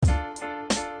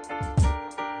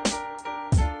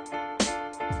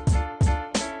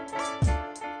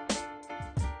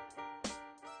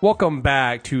Welcome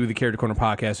back to the Character Corner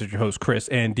podcast. It's your host Chris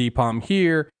and Deepom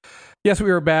here. Yes,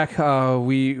 we are back.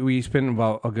 We spent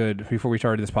about before we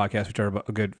started this podcast, we started about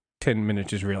a good 10 minutes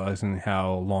just realizing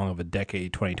how long of a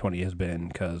decade 2020 has been,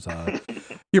 because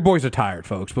your boys are tired,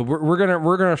 folks. But we're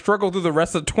gonna struggle through the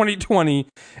rest of 2020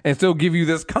 and still give you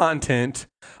this content.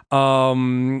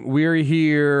 We're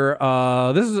here.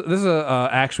 This is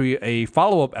actually a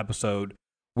follow-up episode.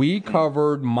 We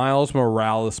covered Miles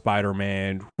Morales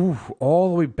Spider-Man all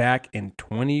the way back in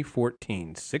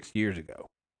 2014, 6 years ago.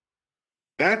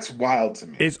 That's wild to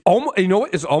me. It's almost, you know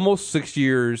what? It's almost 6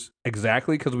 years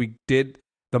exactly, because we did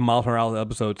the Miles Morales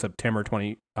episode September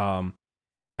 20.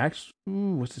 Actually,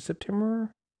 was it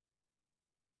September?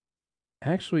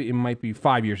 Actually, it might be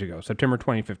 5 years ago, September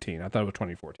 2015. I thought it was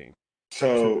 2014.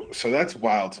 So that's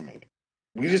wild to me.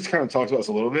 We just kind of talked about this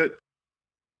a little bit.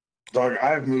 Dog,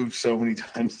 I've moved so many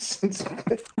times since.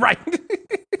 Right.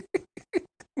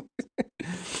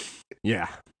 Yeah.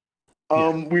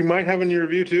 We might have a new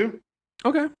review too.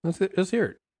 Okay, let's hear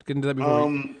it. Let's get into that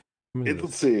before.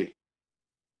 Let's see.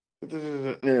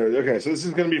 Okay, so this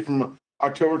is going to be from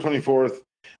October 24th.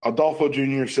 Adolfo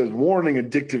Jr. says, "Warning: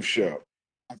 addictive show.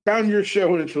 I found your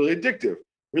show and it's really addictive.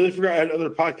 Really forgot I had other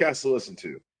podcasts to listen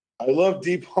to. I love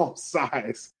Deepom's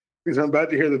sighs because I'm about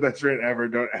to hear the best rant ever.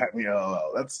 Don't at me,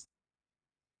 LOL."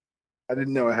 I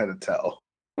didn't know I had to tell.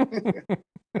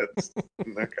 That's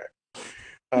okay.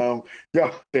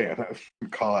 Y'all, damn,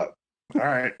 call out. All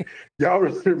right. Y'all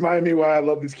really remind me why I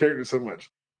love these characters so much.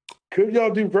 Could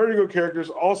y'all do Vertigo characters?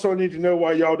 Also, I need to know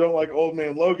why y'all don't like Old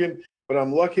Man Logan, but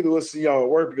I'm lucky to listen to y'all at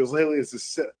work because lately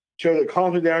it's a show that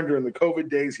calms me down during the COVID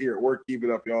days here at work. Keep it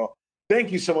up, y'all.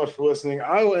 Thank you so much for listening.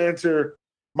 I will answer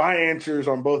my answers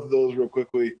on both of those real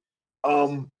quickly.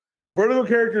 Vertigo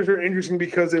characters are interesting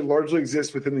because they largely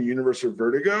exist within the universe of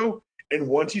Vertigo, and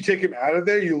once you take them out of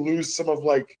there, you lose some of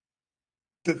like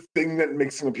the thing that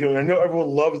makes them appealing. I know everyone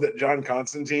loves that John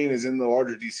Constantine is in the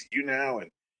larger DCU now and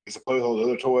is to play with all the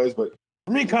other toys, but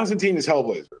for me, Constantine is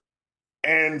Hellblazer.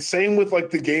 And same with like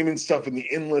the game and stuff and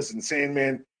the Endless and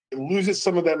Sandman. It loses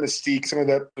some of that mystique, some of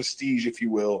that prestige, if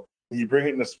you will, when you bring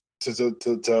it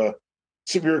to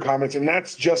superhero comics. And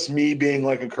that's just me being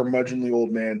like a curmudgeonly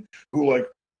old man who like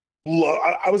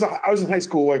I was in high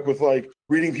school like with like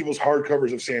reading people's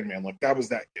hardcovers of Sandman. Like that was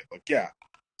that kid. Like yeah.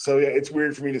 So yeah, it's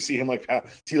weird for me to see him like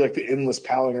see like the Endless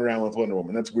palling around with Wonder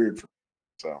Woman. That's weird for me.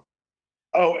 So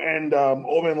and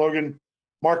Old Man Logan,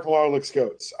 Mark Millar licks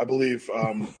goats. I believe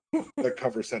the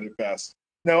cover said it best.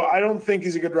 No, I don't think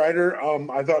he's a good writer. I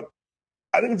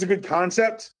think it's a good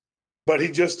concept, but he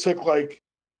just took like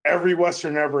every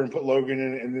Western ever and put Logan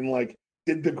in it, and then like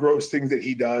did the gross things that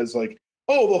he does, like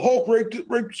the Hulk raped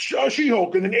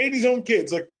She-Hulk and then ate his own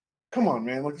kids. Like, come on,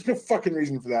 man. Like, there's no fucking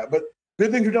reason for that. But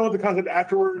good things are done with the concept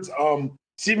afterwards.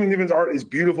 Stephen Niven's art is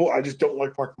beautiful. I just don't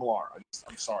like Mark Millar.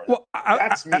 I'm sorry. Well,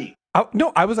 that's me.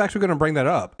 No, I was actually going to bring that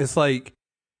up. It's like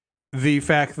the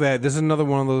fact that this is another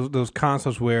one of those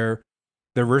concepts where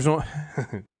the original,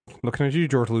 looking at you,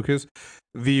 George Lucas,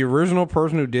 the original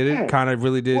person who did it kind of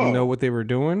really didn't know what they were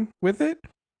doing with it.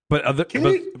 But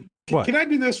can I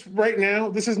do this right now?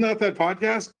 This is not that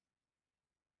podcast.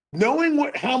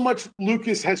 Knowing how much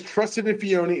Lucas has trusted in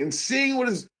Filoni and seeing what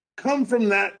has come from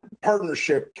that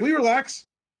partnership, can we relax?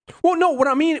 Well, no. What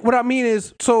I mean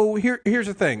is, so here's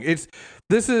the thing.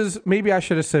 Maybe I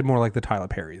should have said more like the Tyler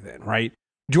Perry then, right?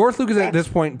 George Lucas at this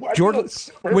point, when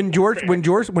George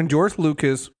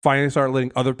Lucas finally started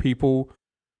letting other people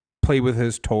play with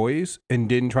his toys and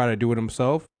didn't try to do it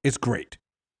himself, it's great,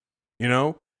 you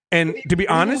know. And to be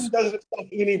honest, he does it and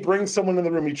he brings someone in the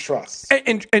room he trusts.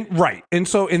 And right. And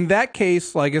so in that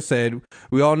case, like I said,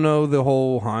 we all know the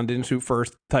whole Han didn't shoot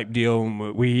first type deal.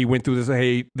 We went through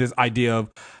this idea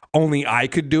of only I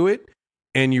could do it.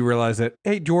 And you realize that,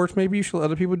 hey, George, maybe you should let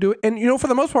other people do it. And, you know, for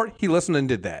the most part, he listened and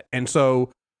did that. And so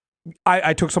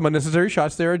I took some unnecessary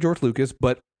shots there at George Lucas,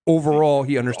 but overall,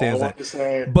 he understands that. As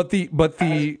they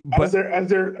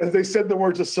said the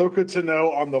words Ahsoka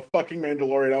Tano on the fucking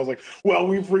Mandalorian, I was like, well,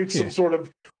 we've reached some sort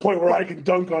of point where I can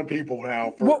dunk on people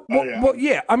now.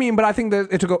 Yeah. I mean, but I think that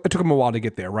it took him a while to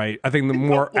get there, right? I think the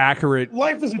more accurate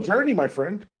life is a journey, my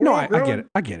friend. I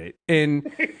get it. And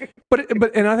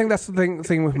and I think that's the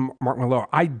thing with Mark Millar.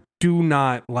 I do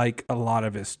not like a lot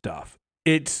of his stuff.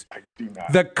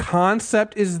 The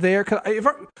concept is there.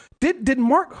 Did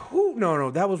Mark who?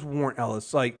 No, that was Warren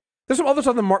Ellis. Like, there's some other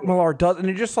stuff that Mark Millar does, and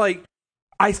you're just like,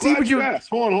 I see what you.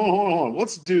 Hold on.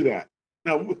 Let's do that.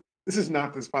 No, this is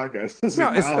not this podcast.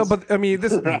 But I mean,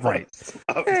 this is right.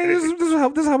 Hey, this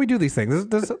is how we do these things.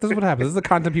 This is what happens. This is the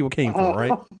content people came for,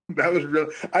 right? That was real.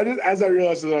 As I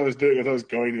realized that I was doing it, I was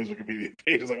going to his Wikipedia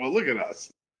page. I was like, well, look at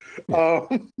us.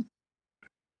 Let's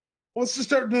just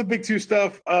start with the big two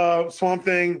stuff. Swamp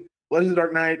Thing, Legends of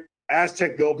Dark Knight,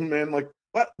 Aztec Building, man. Like,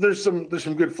 there's some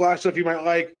good Flash stuff you might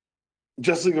like.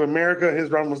 Justice League of America, his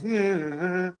run was.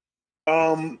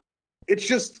 It's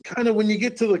just kind of when you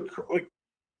get to like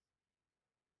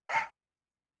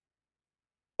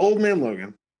Old Man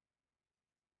Logan,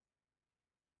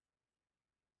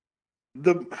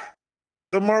 the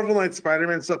Marvel Knight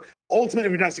Spider-Man stuff, Ultimate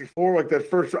Fantastic Four, like that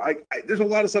first. There's a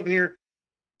lot of stuff in here.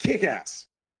 Kick Ass,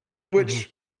 which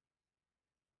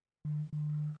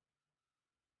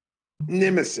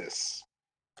Nemesis.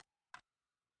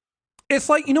 It's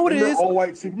like, you know what it is?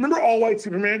 Remember All White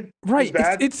Superman? Right.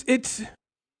 It's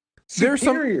there's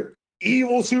superior,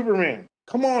 evil Superman.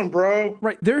 Come on, bro.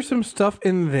 Right. There's some stuff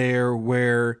in there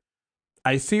where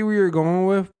I see where you're going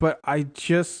with, but I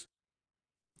can't.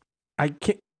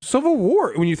 Civil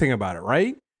War, when you think about it,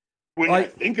 right? When I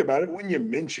think about it, when you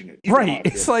mention it, right?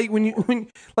 It's like when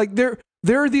like there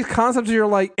are these concepts that you're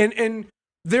like, and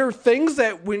there are things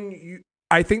that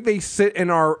I think they sit in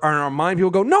our mind.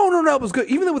 People go, no, it was good.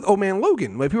 Even though with Old Man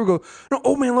Logan, like people go, no,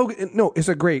 Old Man Logan, no, it's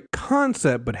a great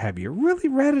concept, but have you really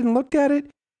read it and looked at it?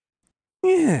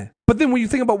 Yeah. But then when you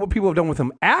think about what people have done with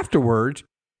him afterwards,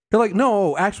 they're like,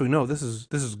 no, actually, no, this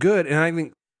is good. And I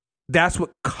think that's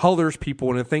what colors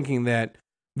people into thinking that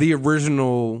the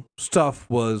original stuff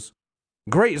was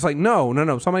great. It's like, no.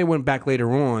 Somebody went back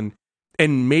later on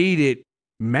and made it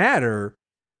matter.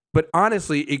 But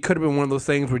honestly, it could have been one of those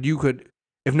things where you could,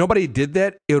 if nobody did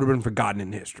that, it would have been forgotten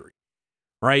in history.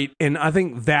 Right? And I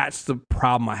think that's the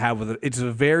problem I have with it. It's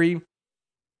a very,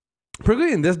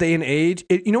 particularly in this day and age,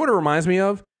 you know what it reminds me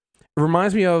of? It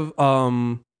reminds me of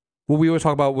what we always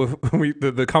talk about with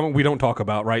the comment we don't talk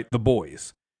about, right? The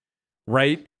Boys.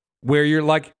 Right? Where you're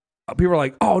like, people are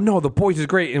like, oh no, The Boys is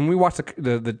great. And we watch the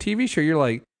TV show, you're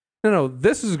like, no,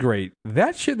 this is great.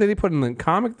 That shit that they put in the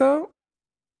comic, though?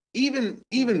 Even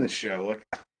the show, like,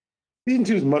 season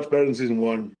 2 is much better than season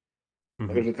 1.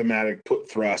 Like, there's a thematic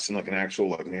thrust and like an actual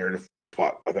like narrative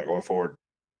plot like that going forward.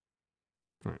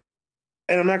 Right.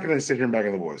 And I'm not going to sit here and back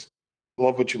on The Boys.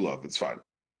 Love what you love. It's fine.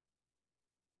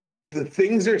 The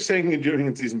things they're saying and doing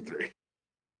in season 3.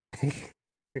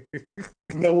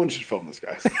 No one should film this,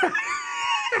 guys.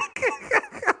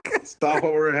 Stop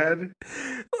over ahead.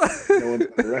 No one's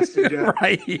arrested yet.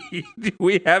 Right.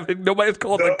 We haven't. Nobody's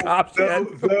called the cops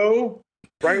yet. Though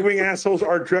right-wing assholes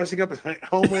are dressing up as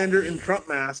Homelander in Trump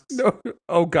masks. No.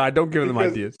 Oh God! Don't give them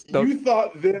ideas. You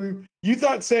thought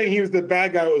saying he was the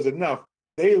bad guy was enough.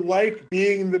 They like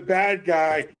being the bad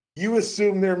guy. You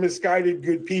assume they're misguided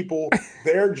good people.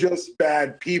 They're just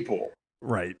bad people.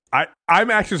 Right.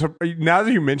 I'm actually, now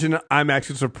that you mention it, I'm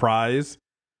actually surprised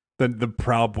that the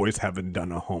Proud Boys haven't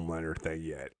done a Homelander thing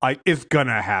yet. Like, it's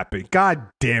gonna happen. God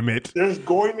damn it. There's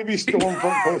going to be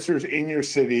Stormfront posters in your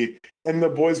city, and the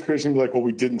Boys Christian be like, well,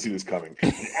 we didn't see this coming.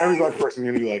 And every black person is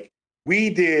going to be like,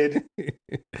 we did.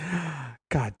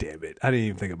 God damn it. I didn't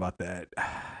even think about that.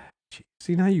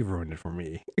 See, now you've ruined it for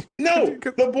me. No,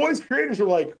 the Boys creators were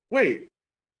like, wait,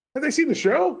 have they seen the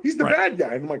show? He's the bad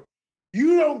guy. And I'm like,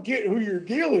 you don't get who you're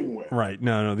dealing with. Right.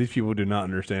 No, these people do not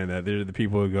understand that. They're the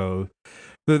people who go,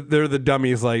 they're the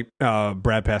dummies like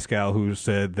Brad Pascal, who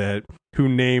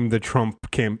named the Trump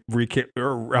re-election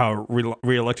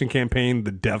campaign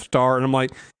the Death Star. And I'm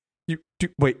like,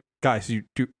 wait, guys,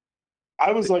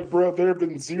 I was like, bro, there have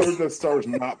been 0 Death Stars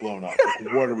not blown up.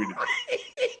 Like, what are we doing?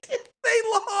 They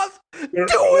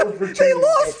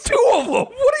lost two of them. What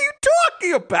are you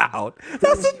talking about?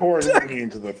 That's pouring money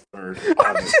into the third.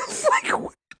 I'm just like,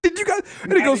 did you guys?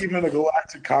 And it goes, even the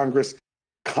Galactic Congress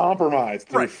compromised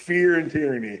through fear and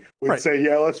tyranny would say,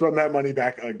 yeah, let's run that money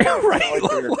back again.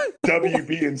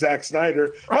 WB and Zack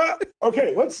Snyder.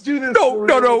 Okay, let's do this.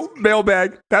 No,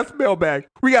 mailbag. That's mailbag.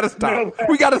 We gotta stop.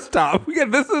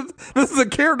 This is a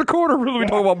character corner. Really, we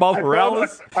talking about Miles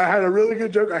Morales. I had a really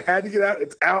good joke. I had to get out.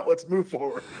 It's out. Let's move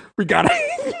forward. We gotta.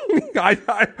 I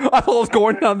thought I was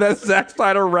going down that Zack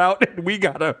Snyder route, and we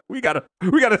gotta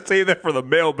save that for the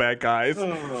mailbag, guys.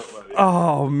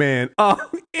 Oh man.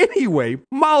 Anyway,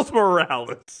 Miles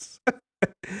Morales.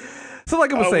 So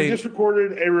like I was saying, we just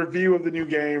recorded a review of the new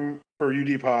game for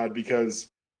UD Pod because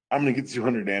I'm going to get to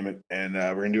 200, damn it, and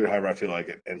we're going to do it however I feel like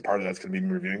it, and part of that's going to be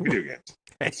me reviewing video games.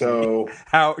 So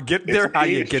how you get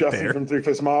Justin there from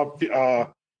 3/5 Mob,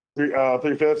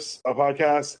 3/5 a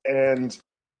podcast, and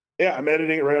yeah, I'm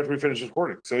editing it right after we finish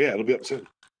recording. So yeah, it'll be up soon.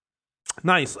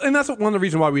 Nice, and that's one of the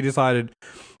reasons why we decided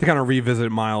to kind of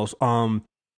revisit Miles.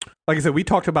 Like I said, we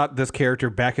talked about this character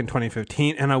back in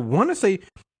 2015, and I want to say,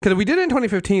 because if we did it in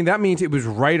 2015, that means it was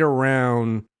right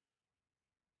around.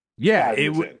 Yeah,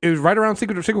 it was right around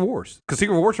Secret Wars, because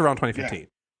Secret Wars was around 2015.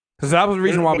 Because that was the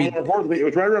reason why More importantly, it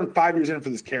was right around 5 years in for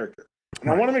this character.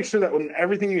 And I want to make sure that when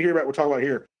everything you hear about, we're talking about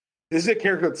here, this is a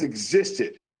character that's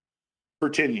existed for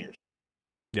 10 years.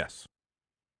 Yes.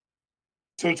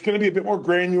 So it's going to be a bit more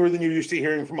granular than you're used to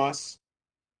hearing from us.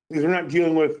 Because we're not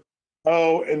dealing with,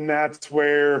 and that's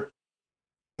where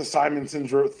the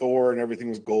Simonsons wrote Thor and everything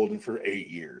was golden for 8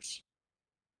 years.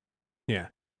 Yeah.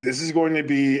 This is going to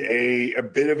be a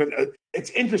bit of it's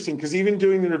interesting because even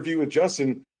doing the review with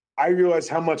Justin, I realized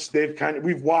how much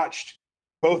we've watched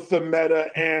both the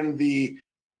meta and the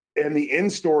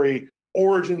end story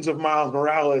origins of Miles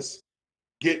Morales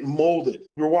get molded.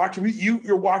 You're watching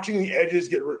the edges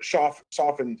get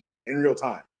softened in real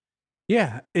time.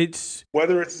 Yeah, it's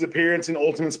whether it's his appearance in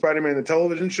Ultimate Spider-Man, the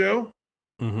television show,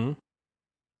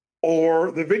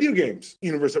 or the video games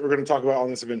universe that we're going to talk about on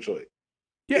this eventually.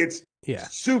 Yeah. It's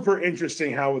super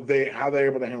interesting how they're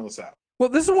able to handle this out. Well,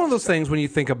 this is one of those things when you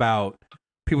think about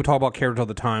people talk about characters all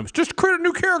the time. Just create a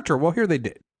new character. Well, here they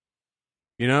did.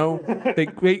 You know,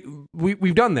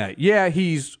 we've done that. Yeah,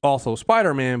 he's also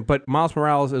Spider-Man, but Miles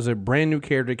Morales is a brand new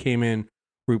character that came in,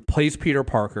 replaced Peter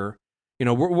Parker. You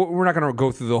know, we're not going to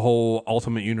go through the whole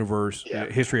Ultimate Universe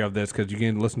history of this because you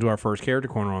can listen to our first character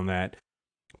corner on that.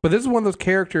 But this is one of those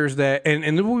characters that, and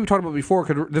this is what we've talked about before,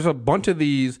 because there's a bunch of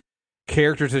these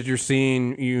characters that you're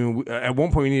seeing. At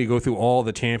one point, we need to go through all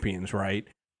the champions, right?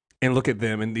 And look at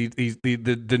them and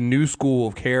the new school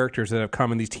of characters that have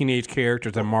come and these teenage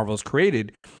characters that Marvel has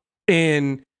created.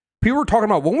 And people were talking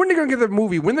about, well, when are they going to get the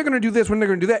movie? When they're going to do this? When they're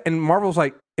going to do that? And Marvel's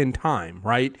like, in time,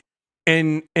 right?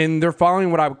 And they're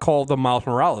following what I would call the Miles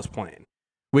Morales plan,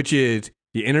 which is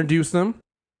you introduce them,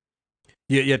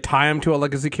 you tie them to a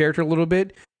legacy character a little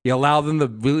bit, you allow them to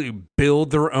really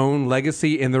build their own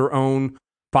legacy and their own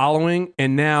following,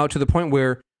 and now to the point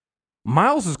where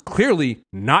Miles is clearly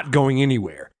not going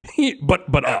anywhere,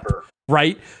 but up,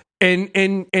 right?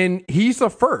 And he's the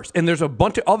first, and there's a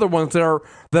bunch of other ones that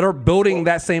are building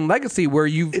that same legacy where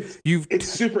It's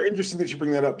super interesting that you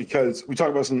bring that up because we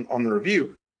talked about this on the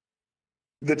review.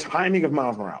 The timing of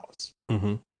Miles Morales.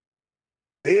 Mm-hmm.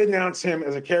 They announced him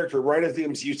as a character right as the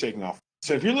MCU's taking off.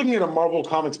 So if you're looking at a Marvel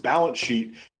Comics balance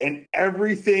sheet and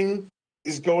everything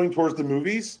is going towards the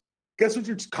movies, guess what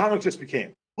your comic just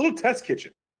became? A little test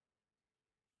kitchen.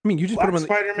 I mean, you just Black put him on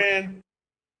Spider-Man,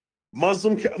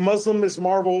 Muslim Miss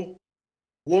Marvel,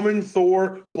 Woman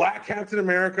Thor, Black Captain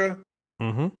America,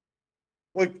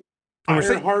 like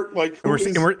Ironheart, like we're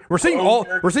seeing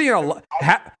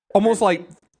almost like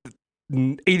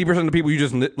 80% of the people you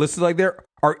just listed like there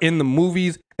are in the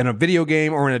movies and a video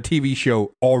game or in a TV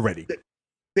show already.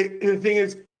 The thing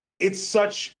is, it's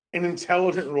such an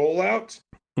intelligent rollout.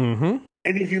 And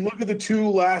if you look at the two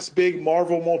last big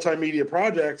Marvel multimedia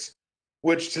projects,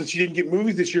 which since you didn't get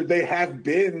movies this year, they have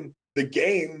been the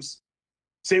games.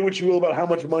 Say what you will about how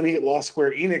much money it lost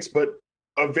Square Enix, but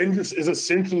Avengers is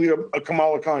essentially a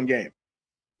Kamala Khan game.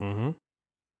 And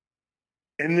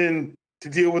then to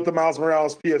deal with the Miles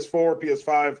Morales PS4,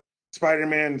 PS5,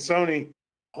 Spider-Man, Sony,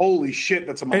 holy shit,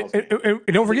 that's a Miles. And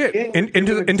don't forget,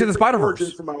 into the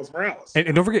Spider-Verse. For Miles Morales.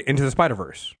 And don't forget, Into the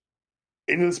Spider-Verse.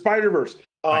 Into the Spider-Verse.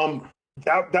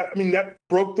 That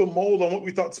broke the mold on what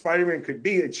we thought Spider-Man could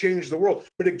be. It changed the world.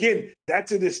 But again,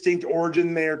 that's a distinct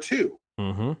origin there too.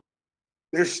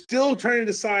 They're still trying to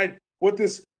decide what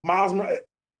this Miles.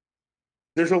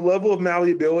 There's a level of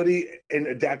malleability and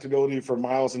adaptability for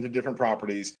Miles into different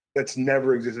properties that's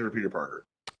never existed for Peter Parker.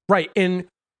 Right, and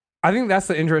I think that's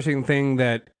the interesting thing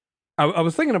that I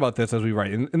was thinking about this as we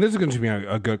write, and this is going to be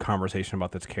a good conversation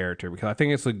about this character because I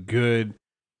think it's a good.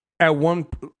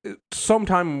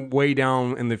 Sometime way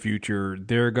down in the future, I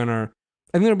think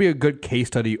there'll be a good case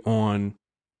study on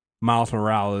Miles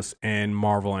Morales and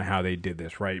Marvel and how they did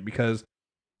this, right? Because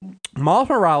Miles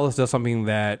Morales does something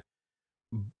that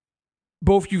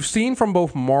you've seen from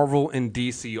both Marvel and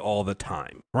DC all the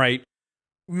time, right?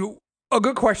 A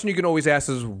good question you can always ask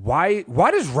is why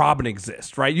does Robin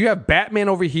exist, right? You have Batman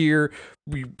over here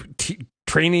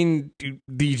training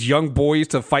these young boys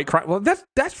to fight crime. Well,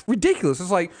 that's ridiculous.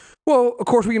 It's like, well, of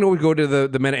course we can always go to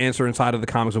the meta answer inside of the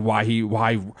comics of why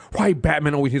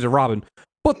Batman always needs a Robin.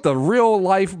 But the real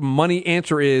life money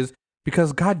answer is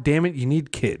because God damn it, you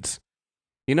need kids.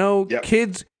 You know,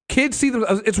 kids see them.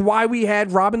 It's why we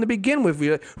had Robin to begin with.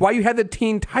 Why you had the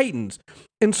Teen Titans.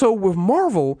 And so with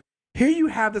Marvel, here you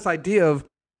have this idea of,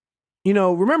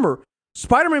 remember,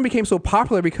 Spider-Man became so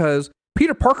popular because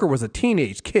Peter Parker was a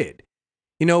teenage kid.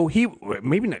 He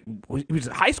was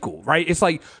in high school, right? It's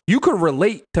like you could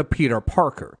relate to Peter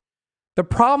Parker. The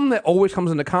problem that always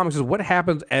comes into comics is what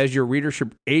happens as your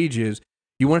readership ages.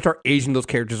 You want to start aging those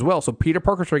characters as well. So Peter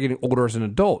Parker started getting older as an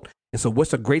adult. And so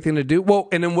what's a great thing to do? Well,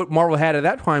 and then what Marvel had at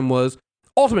that time was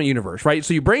Ultimate Universe, right?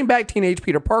 So you bring back Teenage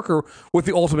Peter Parker with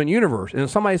the Ultimate Universe. And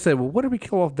somebody said, well, what if we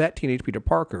kill off that Teenage Peter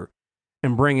Parker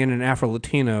and bring in an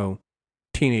Afro-Latino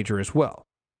teenager as well,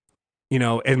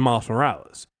 and Miles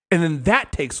Morales? And then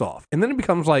that takes off. And then it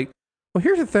becomes like, well,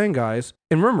 here's the thing, guys.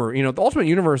 And remember, the Ultimate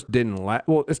Universe didn't last.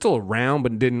 Well, it's still around,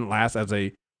 but it didn't last as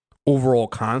a overall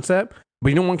concept.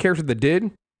 But one character that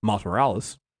did? Miles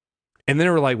Morales. And then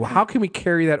they were like, well, how can we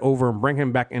carry that over and bring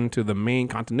him back into the main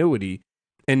continuity?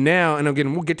 And now, and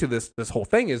again, we'll get to this whole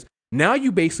thing is, now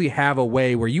you basically have a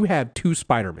way where you have two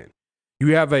Spider-Men.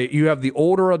 You have the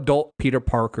older adult Peter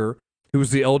Parker, who's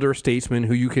the elder statesman,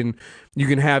 who you can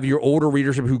have your older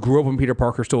readership who grew up with Peter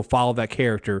Parker still follow that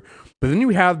character. But then you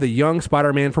have the young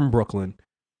Spider-Man from Brooklyn,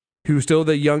 who's still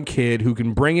the young kid who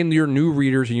can bring in your new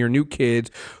readers and your new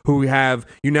kids who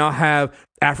you now have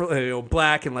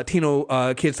Black and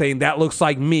Latino kids saying that looks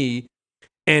like me,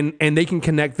 and they can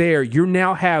connect there. You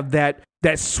now have that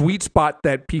sweet spot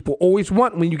that people always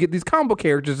want when you get these comic book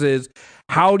characters is,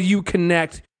 how do you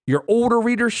connect your older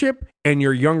readership and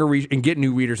your younger and get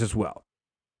new readers as well?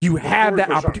 You have that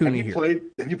opportunity here.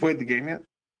 Have you played the game yet?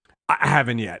 I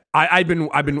haven't yet. I've been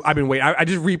waiting. I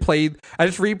just replayed.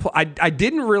 I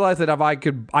didn't realize that if I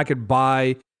could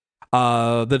buy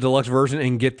the deluxe version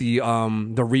and get the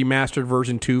remastered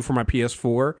version too for my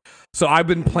PS4. So I've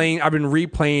been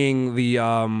replaying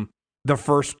the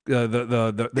first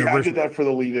the I did that for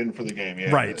the lead in for the game.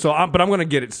 Yeah, right. So but I'm gonna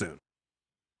get it soon.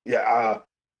 Yeah,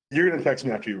 you're gonna text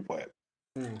me after you play it.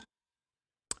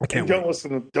 I can't. Don't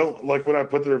listen. Don't like when I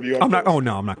put the review up. I'm not. Oh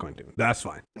no, I'm not going to. That's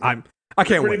fine. I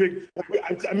can't wait.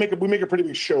 We make a pretty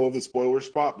big show of the spoiler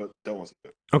spot, but don't listen to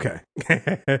it. Okay.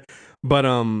 But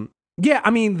yeah. I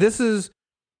mean,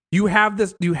 you have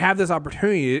this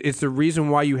opportunity. It's the reason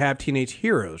why you have Teenage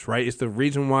Heroes, right? It's the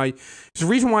reason why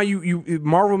you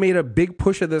Marvel made a big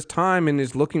push at this time, and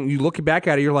you look back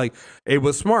at it, you're like, it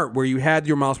was smart. Where you had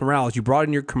your Miles Morales, you brought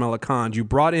in your Kamala Khan, you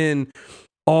brought in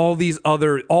all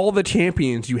the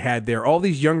champions you had there, all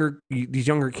these younger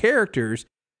characters.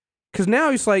 Because now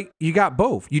it's like you got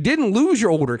both. You didn't lose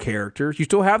your older characters. You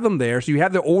still have them there. So you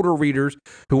have the older readers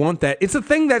who want that. It's a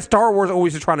thing that Star Wars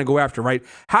always is trying to go after, right?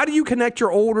 How do you connect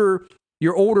your older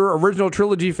original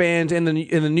trilogy fans and the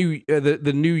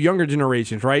new younger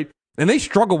generations, right? And they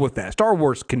struggle with that. Star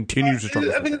Wars continues to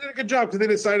struggle. I think they did a good job because they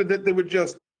decided that they would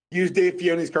just use Dave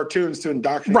Filoni's cartoons to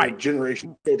indoctrinate a generation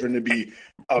of children to be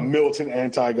militant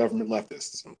anti-government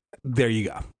leftists. There you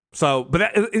go. So, but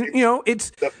that, it's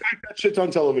the fact that shit's on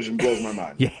television blows my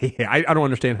mind. Yeah. I don't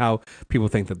understand how people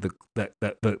think that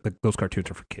those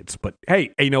cartoons are for kids. But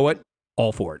hey, you know what?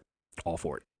 All for it.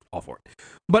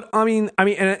 But I mean,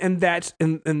 and that's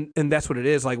what it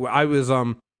is. Like I was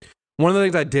one of the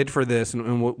things I did for this,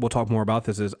 and we'll talk more about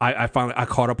this, is I finally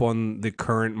caught up on the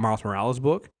current Miles Morales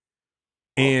book,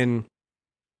 and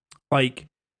like.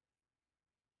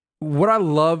 What I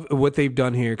love what they've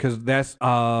done here, because that's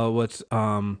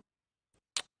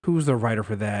who's the writer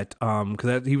for that?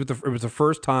 Because it was the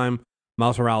first time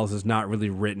Miles Morales is not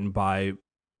really written by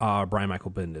Brian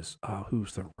Michael Bendis.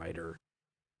 Who's the writer?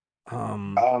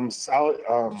 Saladin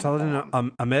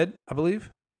Ahmed, I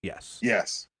believe. Yes.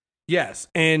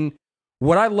 And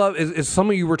what I love is some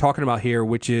of you were talking about here,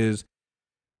 which is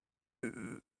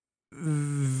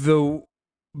Bendis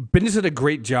did a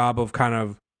great job of kind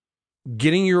of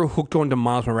getting you hooked onto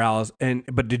Miles Morales,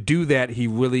 but to do that,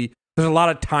 there's a lot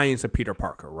of tie-ins to Peter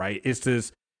Parker, right?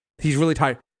 He's really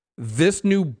tied. This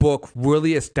new book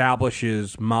really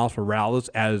establishes Miles Morales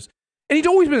and he's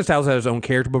always been established as his own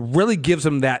character, but really gives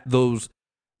him that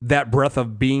breath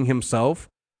of being himself.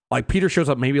 Like Peter shows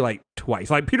up maybe like twice.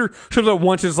 Like Peter shows up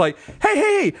once, is like,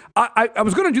 hey, I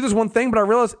was going to do this one thing, but I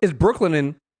realized it's Brooklyn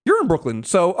and you're in Brooklyn,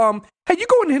 so hey, you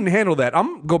go ahead and handle that.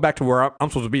 I'm go back to where I'm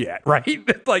supposed to be at, right?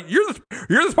 Like you're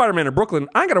the Spider-Man in Brooklyn.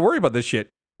 I ain't got to worry about this shit.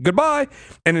 Goodbye.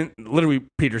 And then literally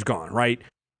Peter's gone, right?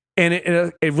 And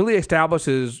it really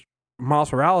establishes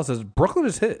Miles Morales as Brooklyn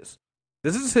is his.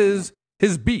 This is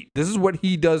his beat. This is what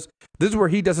he does. This is where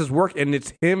he does his work, and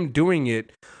it's him doing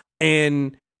it.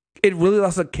 And it really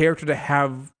allows a character to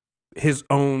have his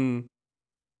own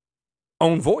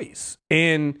voice.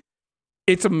 And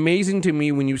it's amazing to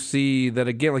me when you see that,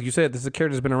 again, like you said, this is a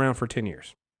character that's been around for 10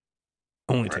 years.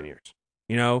 Only 10 years.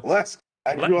 Less.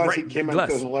 I realized he came out in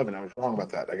 2011. I was wrong about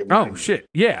that. Shit.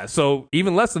 Yeah. So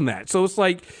even less than that. So it's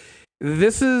like,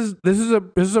 this is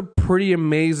a pretty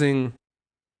amazing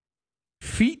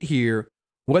feat here,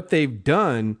 what they've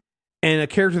done, and a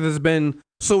character that's been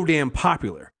so damn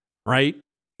popular, right?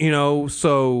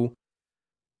 So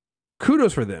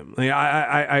kudos for them. Like,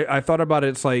 I thought about it.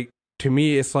 It's like, to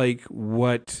me, it's like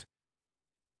what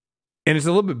it's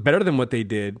a little bit better than what they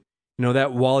did.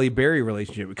 That Wally Barry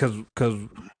relationship, because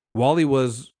Wally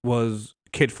was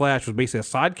Kid Flash was basically a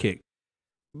sidekick.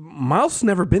 Miles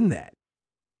never been that.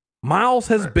 Miles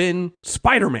has been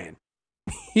Spider-Man.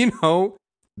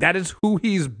 That is who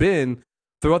he's been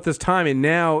throughout this time. And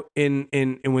now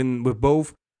when with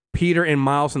both Peter and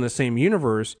Miles in the same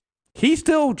universe, he's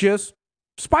still just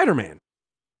Spider-Man.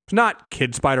 It's not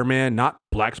Kid Spider-Man, not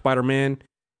Black Spider-Man,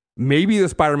 maybe the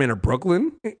Spider-Man of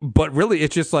Brooklyn, but really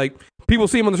it's just like people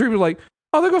see him on the street and like,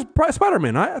 oh, there goes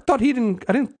Spider-Man. I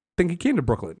didn't think he came to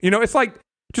Brooklyn. It's like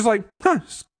just like, huh,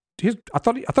 I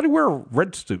thought he wore a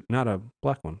red suit, not a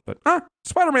black one, but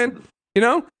Spider-Man,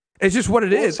 it's just what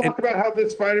it is. Let's talk about how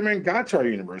this Spider-Man got to our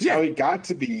universe, how he got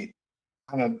to be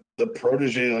kind of the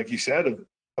protege, like you said, of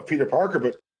Peter Parker,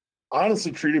 but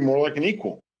honestly treated more like an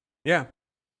equal. Yeah.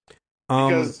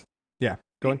 Because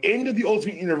go ahead. The end of the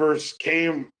Ultimate Universe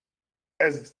came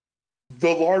as the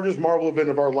largest Marvel event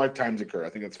of our lifetimes occur. I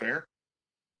think that's fair.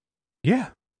 Yeah.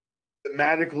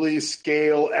 Thematically,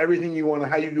 scale, everything you want,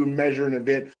 how you do measure an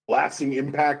event, lasting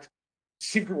impact.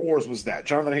 Secret Wars was that.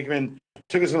 Jonathan Hickman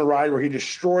took us on a ride where he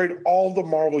destroyed all the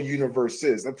Marvel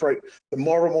universes. That's right. The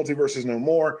Marvel multiverse is no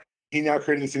more. He now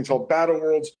created this thing called Battle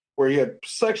Worlds, where he had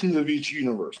sections of each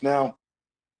universe. Now,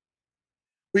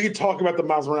 we could talk about the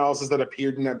Miles Morales that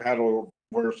appeared in that Battle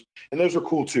Worlds, and those are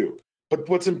cool too. But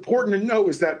what's important to know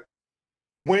is that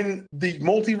when the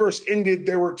multiverse ended,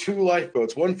 there were two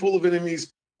lifeboats, one full of enemies,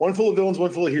 one full of villains,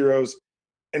 one full of heroes.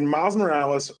 And Miles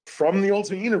Morales from the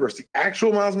Ultimate Universe, the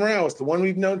actual Miles Morales, the one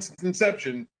we've known since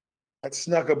inception, had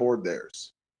snuck aboard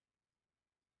theirs.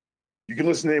 You can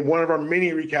listen to one of our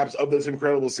mini recaps of this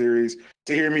incredible series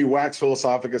to hear me wax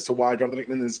philosophic as to why Jonathan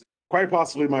Hickman is quite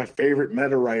possibly my favorite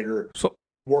meta writer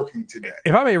working today.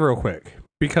 If I may, real quick,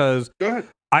 because go ahead.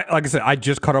 Like I said, I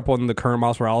just caught up on the current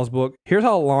Miles Morales book. Here's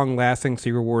how long-lasting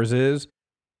Secret Wars is.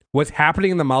 What's happening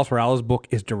in the Miles Morales book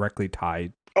is directly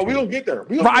tied. Oh, we don't get there.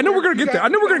 I know we're going to get there. I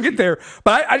know we're going to get there.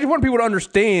 But I just want people to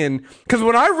understand, because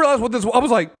when I realized what this was, I was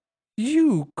like,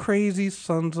 you crazy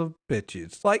sons of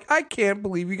bitches. Like, I can't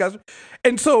believe you guys.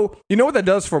 And so, you know what that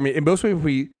does for me? It makes me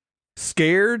be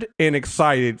scared and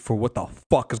excited for what the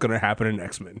fuck is going to happen in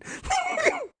X-Men.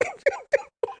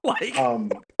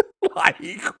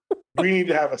 We need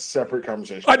to have a separate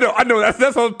conversation. I know.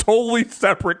 That's a totally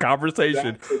separate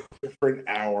conversation. That's a different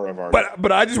hour of our.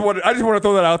 But I just want to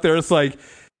throw that out there. It's like,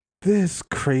 this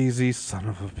crazy son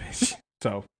of a bitch.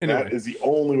 So anyway, that is the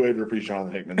only way to appreciate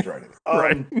Jonathan Hickman's writing.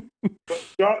 Right.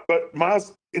 But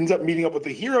Miles ends up meeting up with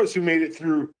the heroes who made it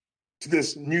through to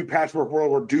this new patchwork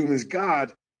world where Doom is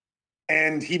God,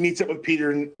 and he meets up with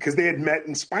Peter because they had met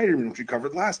in Spider-Man, which we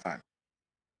covered last time.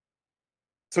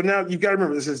 So now you've got to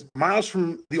remember, this is Miles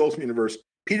from the Ultimate Universe,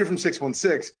 Peter from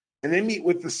 616, and they meet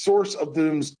with the source of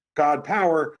Doom's God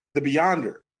power, the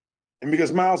Beyonder. And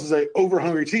because Miles is a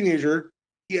over-hungry teenager,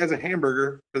 he has a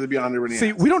hamburger for the Beyonder when he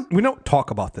See, we don't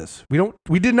talk about this.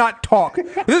 We did not talk.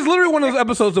 This is literally one of those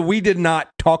episodes that we did not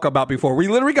talk about before. We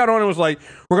literally got on and was like,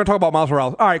 we're going to talk about Miles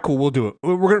Morales. All right, cool, we'll do it.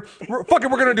 We're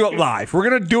going to do it live. We're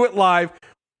going to do it live.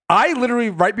 I literally,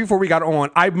 right before we got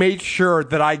on, I made sure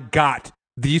that I got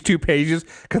these two pages,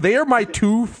 because they are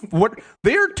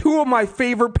two of my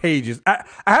favorite pages. I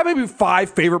have maybe 5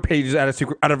 favorite pages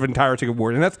out of entire Secret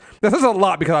Wars, and that says a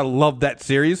lot because I love that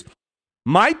series.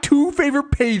 My top 2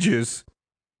 favorite pages,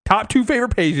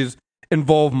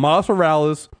 involve Miles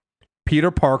Morales, Peter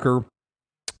Parker,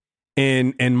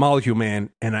 and Molecule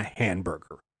Man, and a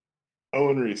hamburger.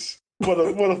 Owen Reese, what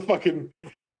a fucking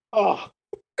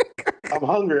I'm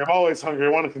hungry. I'm always hungry. I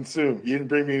want to consume. You didn't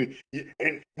bring me.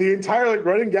 And the entire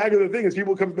running gag of the thing is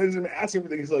people come visit him and ask him for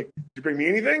things. He's like, "Did you bring me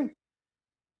anything?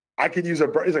 I could use a."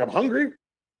 He's like, "I'm hungry."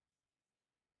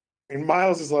 And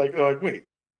Miles is like, "Wait,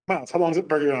 Miles, how long is that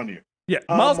burger on you?" Yeah,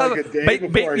 Miles has a day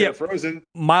before I get frozen.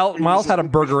 Miles had a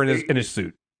burger in his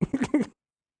suit.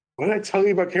 What did I tell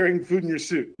you about carrying food in your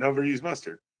suit? Never use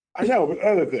mustard. I know, but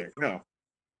other thing, no.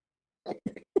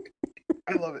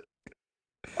 I love it.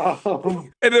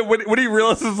 And then when he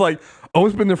realizes, like, oh,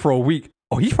 it's been there for a week.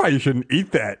 Oh, he probably shouldn't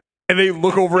eat that. And they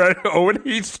look over at Owen.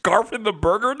 He's scarfing the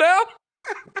burger now.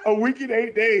 A week and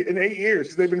 8 days in 8 years,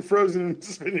 because they've been frozen in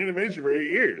suspended animation for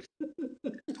 8 years.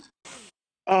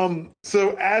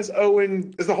 So as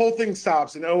the whole thing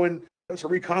stops, and Owen has to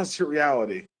reconstitute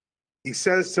reality, he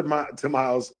says to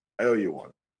Miles, "I owe you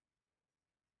one."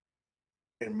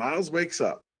 And Miles wakes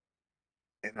up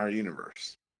in our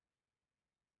universe.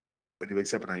 But he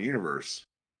wakes up in our universe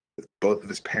with both of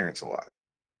his parents alive.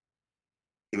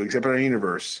 He wakes up in our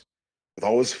universe with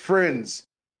all his friends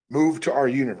moved to our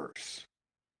universe.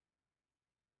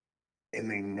 And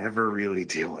they never really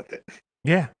deal with it.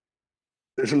 Yeah.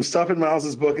 There's some stuff in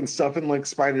Miles's book and stuff in like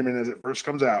Spider-Man as it first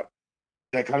comes out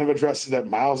that kind of addresses that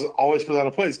Miles always feels out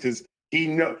of place because he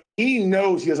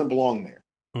knows he doesn't belong there.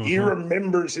 Mm-hmm. He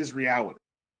remembers his reality.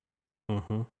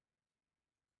 Mm-hmm.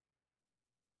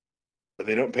 But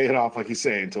they don't pay it off, like you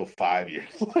say, until 5 years.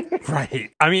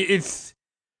 Right. I mean, it's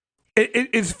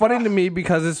funny to me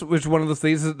because this was one of those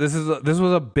things. This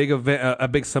was a big event, a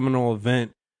big seminal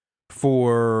event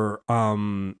for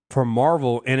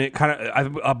Marvel, and it kind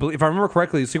of I believe, if I remember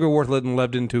correctly, Secret Wars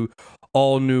led into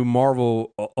all new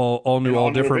Marvel,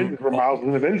 all different. Avengers, where Miles was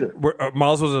an Avenger. Where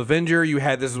Miles was an Avenger.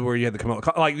 This is where you had the Kamala.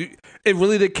 Like it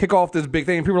really did kick off this big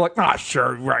thing, and people were like,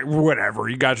 sure, right, whatever.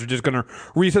 You guys are just gonna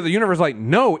reset the universe. Like,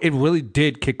 no, it really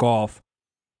did kick off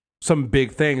some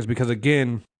big things because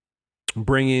again,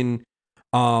 bringing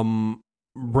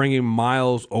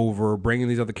Miles over, bringing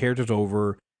these other characters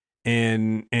over,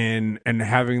 and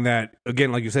having that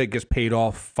again, like you said, it gets paid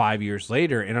off 5 years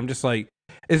later, and I'm just like.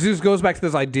 It just goes back to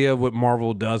this idea of what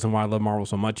Marvel does and why I love Marvel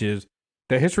so much is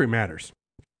that history matters.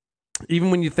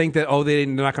 Even when you think that, they're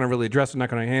not going to really address it, not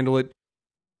going to handle it,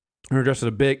 or address it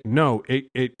a bit, no,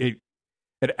 it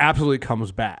absolutely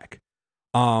comes back.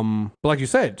 But like you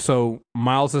said, so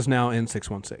Miles is now in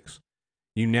 616.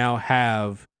 You now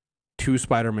have 2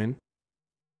 Spider-Men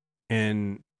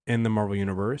in the Marvel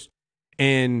Universe.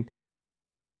 And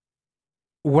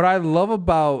what I love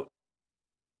about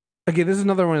again, this is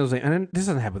another one of those things, and this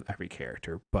doesn't happen with every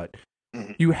character, but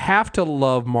you have to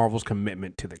love Marvel's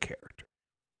commitment to the character.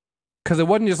 Because it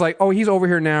wasn't just like, he's over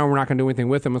here now, we're not going to do anything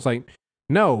with him. It's like,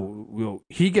 no,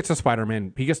 he gets a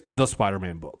Spider-Man, he gets the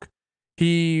Spider-Man book.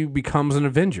 He becomes an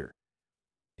Avenger.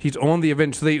 He's on the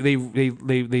Avengers. So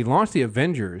they launched the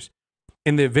Avengers,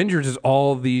 and the Avengers is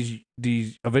all these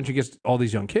Avengers gets all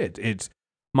these young kids. It's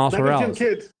Miles Morales. Young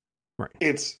kids. Right.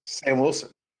 It's Sam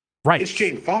Wilson. Right. It's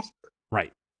Jane Foster.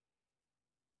 Right.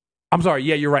 I'm sorry.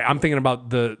 Yeah, you're right. I'm thinking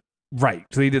about right.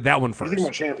 So they did that one first. You're thinking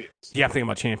about Champions. Yeah, I'm thinking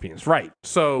about Champions. Right.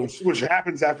 So which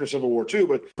happens after Civil War II,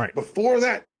 but before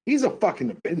that, he's a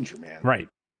fucking Avenger, man. Right.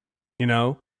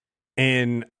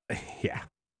 And yeah,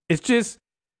 it's just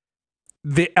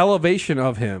the elevation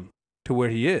of him to where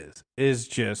he is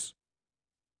just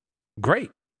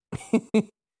great.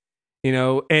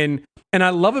 And I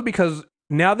love it because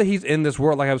now that he's in this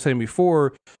world, like I was saying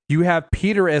before, you have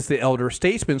Peter as the elder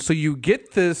statesman. So you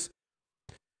get this.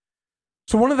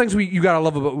 So one of the things you gotta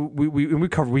love about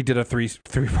we did a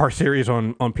three-part series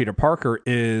on Peter Parker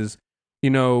is,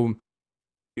 and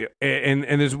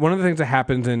there's one of the things that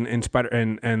happens in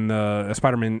Spider-Man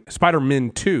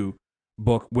 2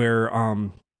 book where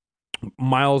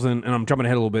Miles and I'm jumping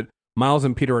ahead a little bit. Miles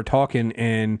and Peter are talking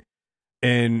and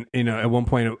at one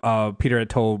point Peter had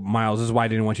told Miles, this is why I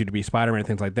didn't want you to be Spider-Man and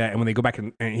things like that. And when they go back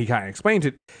and he kind of explains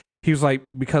it, he was like,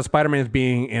 because Spider-Man's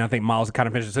being, and I think Miles kind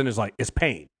of finishes it, is like, it's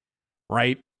pain,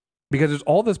 right? Because there's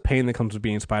all this pain that comes with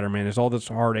being Spider-Man. There's all this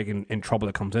heartache and trouble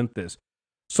that comes into this.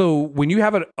 So when you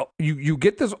have you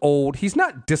get this old, he's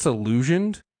not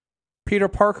disillusioned Peter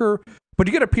Parker, but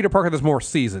you get a Peter Parker that's more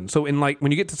seasoned. So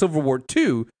when you get to Civil War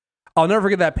II, I'll never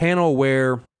forget that panel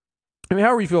where,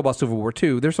 however you feel about Civil War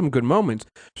II, there's some good moments.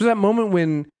 There's that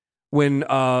moment when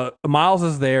Miles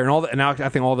is there and now I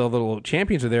think all the little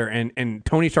champions are there and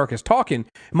Tony Stark is talking.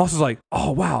 And Miles is like,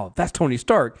 oh wow, that's Tony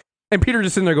Stark. And Peter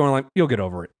just sitting there going like, you'll get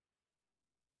over it.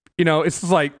 It's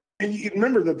just like. And you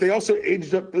remember that they also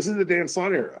aged up. This is the Dan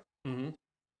Slott era. Mm-hmm.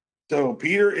 So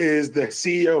Peter is the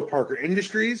CEO of Parker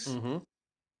Industries. Mm-hmm.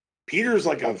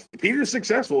 Peter's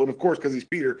successful. And of course, because he's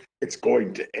Peter, it's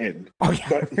going to end. Oh, yeah.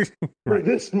 But for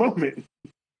this moment,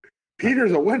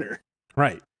 Peter's a winner.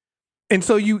 Right. And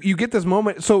so you get this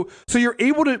moment. So you're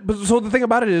able to, so the thing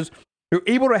about it is you're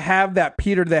able to have that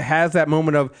Peter that has that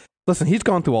moment of, listen, he's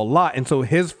gone through a lot. And so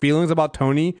his feelings about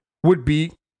Tony would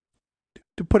be,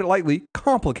 to put it lightly,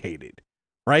 complicated.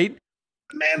 Right?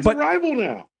 The man's a rival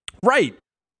now. Right.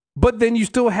 But then you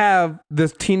still have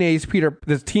this teenage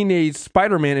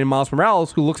Spider-Man in Miles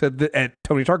Morales who looks at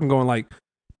Tony Stark and going like,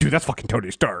 dude, that's fucking Tony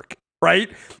Stark.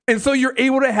 Right? And so you're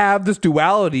able to have this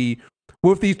duality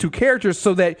with these two characters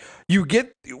so that you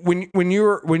get when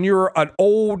you're an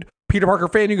old Peter Parker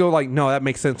fan, you go like, no, that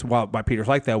makes sense why Peter's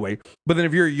like that way. But then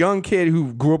if you're a young kid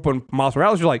who grew up on Miles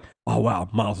Morales, you're like, oh wow,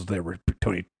 Miles is there with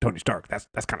Tony Stark. That's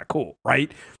kind of cool,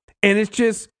 right? And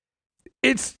it's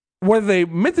whether they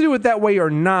meant to do it that way or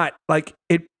not, like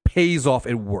it pays off,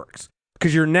 it works.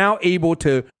 Because you're now able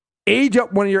to age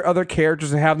up one of your other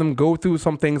characters and have them go through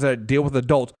some things that deal with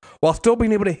adults while still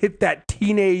being able to hit that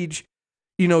teenage,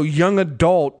 young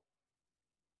adult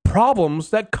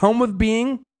problems that come with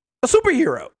being a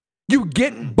superhero. You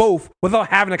get both without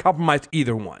having to compromise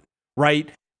either one, right?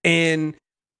 And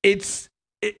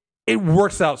it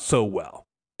works out so well.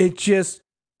 It just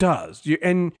does.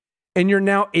 And you're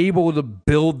now able to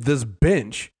build this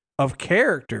bench of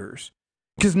characters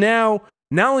because now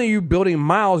not only are you building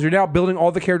Miles, you're now building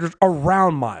all the characters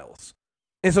around Miles.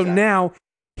 And so now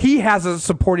he has a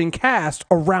supporting cast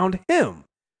around him.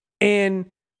 And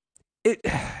it,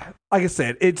 like I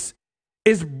said, it's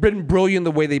been brilliant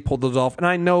the way they pulled those off. And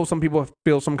I know some people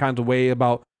feel some kinds of way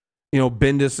about,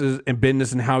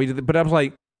 Bendis and how he did it. But I was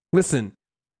like, listen,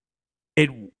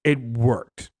 it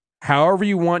worked. However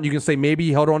you want, you can say maybe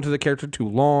he held on to the character too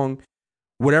long.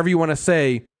 Whatever you want to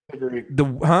say. Agree.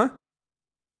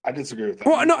 I disagree with that.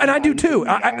 Well, no, and I do too.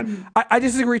 I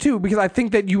disagree too because I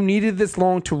think that you needed this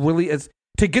long to really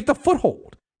to get the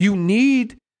foothold. You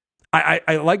need.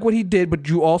 I like what he did, but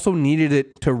you also needed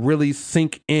it to really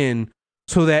sink in,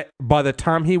 so that by the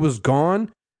time he was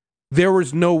gone, there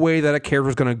was no way that a character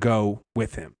was going to go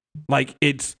with him. Like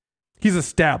he's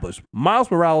established.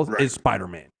 Miles Morales is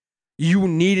Spider-Man. You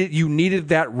needed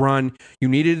that run. You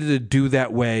needed it to do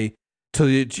that way. So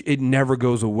it never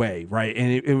goes away, right?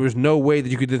 And it was no way that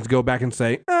you could just go back and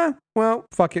say, well,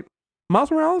 fuck it.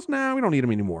 Miles Morales? Nah, we don't need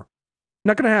him anymore.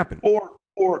 Not going to happen.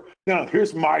 Or now,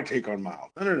 here's my take on Miles.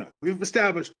 No. We've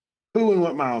established who and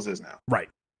what Miles is now. Right.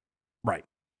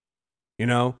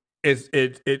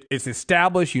 It's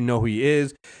established. You know who he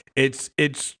is. It's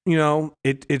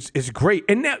great.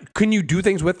 And now, can you do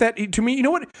things with that? To me, you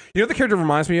know what the character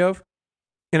reminds me of?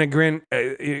 And again,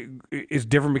 it's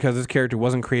different because this character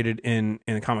wasn't created in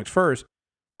the comics first.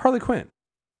 Harley Quinn.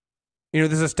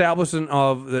 This establish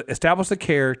the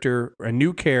character, a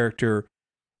new character,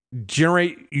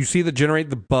 generate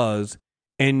the buzz,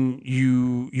 and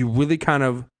you really kind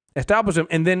of establish them.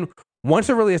 And then once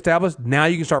they're really established, now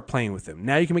you can start playing with them.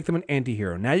 Now you can make them an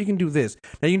anti-hero. Now you can do this.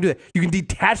 Now you can do that. You can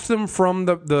detach them from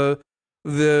the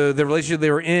relationship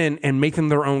they were in and make them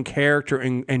their own character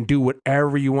and do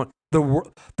whatever you want.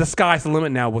 The sky's the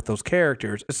limit now with those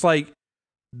characters. It's like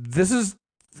this is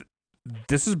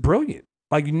brilliant.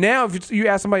 Like now, if you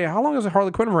ask somebody how long has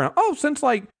Harley Quinn around? Oh, since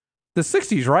like the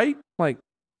 60s, right? Like,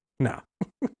 no,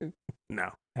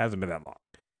 hasn't been that long.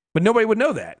 But nobody would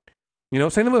know that. Same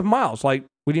thing with Miles. Like,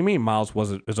 what do you mean Miles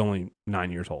is only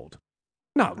 9 years old?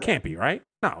 No, it can't be, right?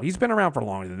 No, he's been around for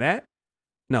longer than that.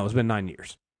 No, it's been 9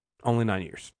 years. Only 9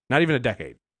 years. Not even a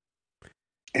decade.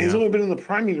 And he's only been in the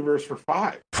Prime Universe for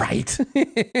 5. Right.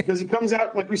 Because he comes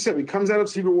out, like we said, he comes out of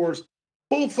Secret Wars,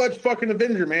 full-fledged fucking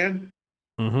Avenger, man.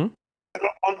 Mm-hmm.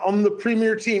 On the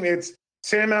premier team, it's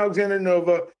Sam Alexander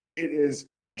Nova, it is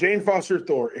Jane Foster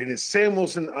Thor, it is Sam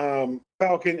Wilson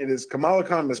Falcon, it is Kamala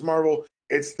Khan Miss Marvel,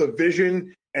 it's the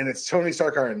Vision, and it's Tony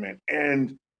Stark Iron Man.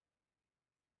 And,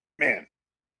 man,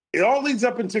 it all leads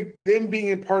up into them being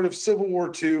in part of Civil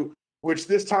War II, which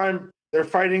this time they're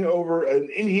fighting over an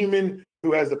Inhuman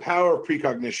who has the power of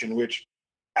precognition, which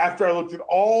after I looked at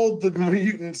all the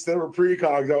mutants that were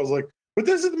precogs, I was like, but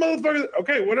this is the motherfucker.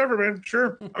 Okay, whatever, man.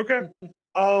 Sure. Okay.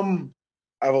 I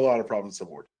have a lot of problems with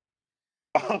Civil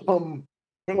War.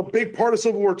 But a big part of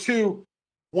Civil War II,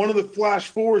 one of the flash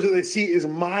forwards that they see is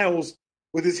Miles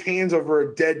with his hands over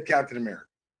a dead Captain America.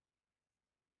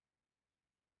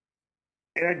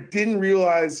 And I didn't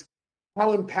realize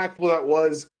how impactful that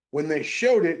was when they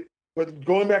showed it, but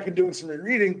going back and doing some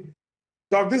rereading,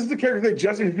 dog, this is the character they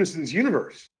just introduced to this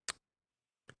universe.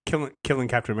 Killing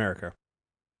Captain America.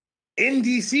 In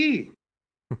DC.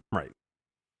 Right.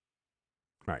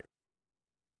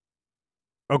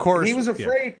 Of course. And he was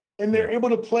afraid, and they're able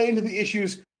to play into the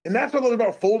issues. And that's what I love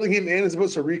about folding him in as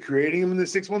opposed to recreating him in the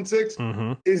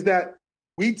 616, is that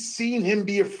we'd seen him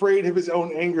be afraid of his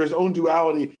own anger, his own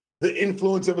duality, the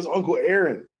influence of his Uncle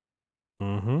Aaron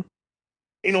in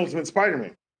Ultimate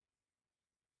Spider-Man.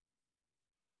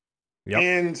 Yep.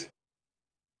 And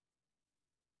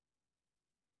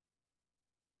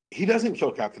he doesn't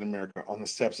kill Captain America on the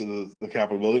steps of the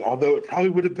Capitol building, although it probably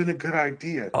would have been a good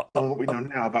idea on what we know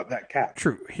now about that cap.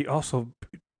 True. He also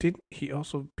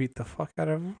beat the fuck out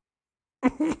of him.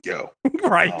 Yo.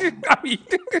 Right. I mean,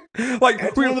 like,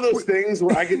 it's one of those things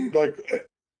where I get like,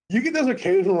 you get those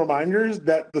occasional reminders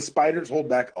that the spiders hold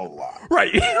back a lot.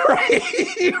 Right.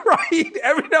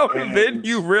 Every now and then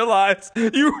you realize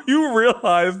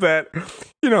that,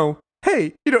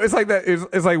 hey, it's like that.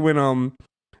 It's like when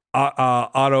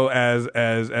Otto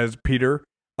as Peter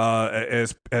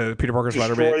as Peter Parker's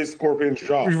Spider-Man destroys Scorpion's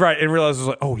jaw, right, and realizes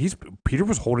like, oh, Peter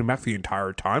was holding back the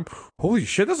entire time. Holy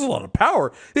shit, this is a lot of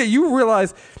power. Yeah, you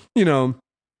realize, because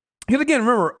again,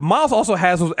 remember, Miles also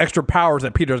has those extra powers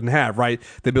that Peter doesn't have, right?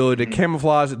 The ability to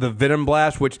camouflage, the Venom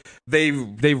Blast, which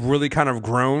they've really kind of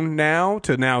grown now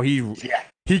to now he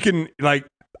can, like,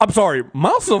 I'm sorry,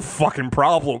 Miles is a fucking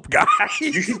problem, guys.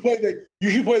 You should play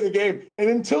the game. And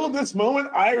until this moment,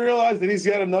 I realized that he's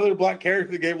got another black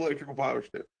character that gave electrical powers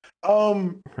to.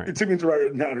 Right. It took me to write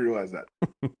it down to realize that.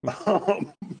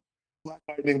 Black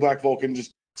Lightning, Black Vulcan.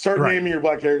 Just start naming your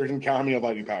black characters and count how many have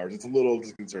lightning powers. It's a little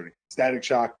disconcerting. Static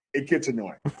Shock. It gets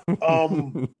annoying.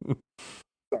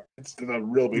 Sorry, it's a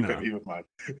real big pet peeve of mine.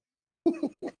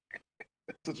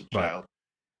 Such a child.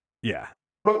 Yeah.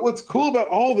 But what's cool about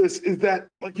all this is that,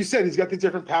 like you said, he's got these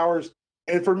different powers.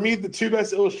 And for me, the two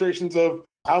best illustrations of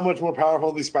how much more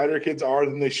powerful these Spider Kids are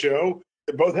than they show,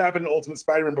 they both happened in Ultimate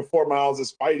Spider-Man before Miles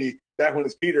is Spidey, back when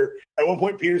it's Peter. At one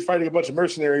point, Peter's fighting a bunch of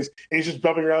mercenaries, and he's just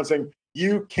bumping around saying,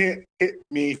 "You can't hit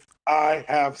me. I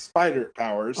have spider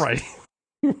powers." Right.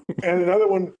 And another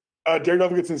one,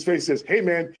 Daredevil gets in his face and says, "Hey,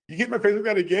 man, you get my face like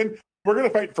that again? We're going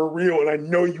to fight for real, and I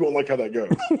know you won't like how that goes."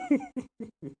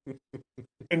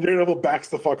 And Daredevil backs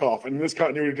the fuck off. And in this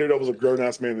continuity, Daredevil's a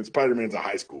grown-ass man, and Spider-Man's a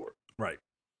high schooler. Right.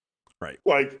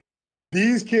 Like,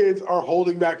 these kids are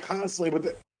holding back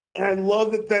constantly, and I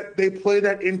love that they play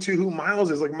that into who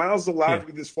Miles is. Like, Miles is allowed to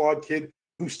be this flawed kid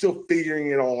who's still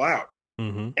figuring it all out.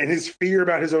 Mm-hmm. And his fear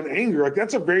about his own anger, like,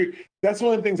 that's one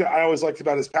of the things that I always liked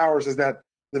about his powers is that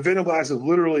the Venom Blast is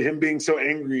literally him being so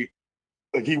angry,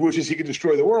 like he wishes he could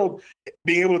destroy the world,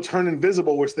 being able to turn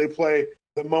invisible, which they play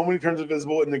the moment he turns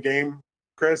invisible in the game.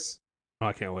 Chris,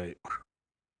 I can't wait.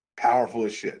 Powerful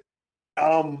as shit.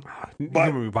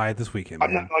 But we buy it this weekend.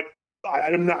 I'm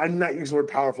not using the word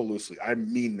powerful loosely. I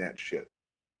mean that shit.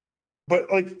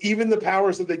 But like even the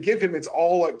powers that they give him, it's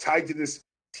all like tied to this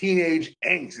teenage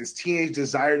angst, this teenage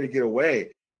desire to get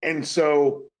away. And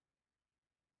so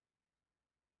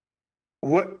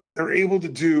what they're able to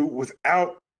do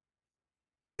without,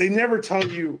 they never tell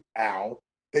you, ow.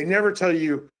 They never tell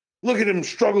you, look at him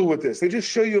struggle with this. They just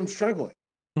show you him struggling.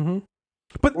 Mm-hmm.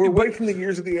 But we're away from the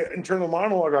years of the internal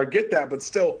monologue. I get that, but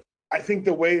still, I think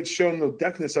the way it's shown, the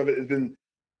depthness of it has been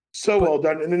so well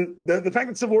done. And then the fact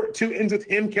that Civil War 2 ends with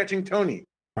him catching Tony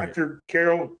after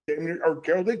Carol did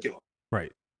kill him.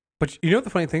 Right. But you know what the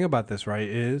funny thing about this, right,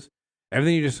 is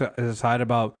everything you just decide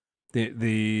about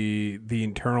the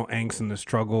internal angst and the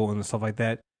struggle and the stuff like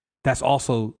that, that's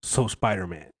also so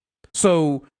Spider-Man.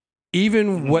 So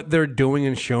even what they're doing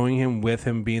and showing him with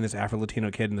him being this Afro-Latino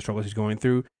kid and the struggles he's going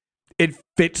through, it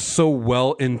fits so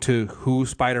well into who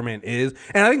Spider-Man is.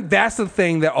 And I think that's the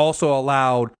thing that also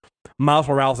allowed Miles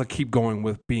Morales to keep going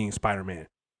with being Spider-Man.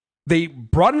 They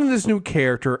brought in this new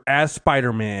character as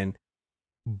Spider-Man,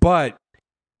 but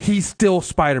he's still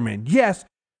Spider-Man. Yes,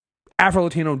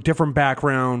 Afro-Latino, different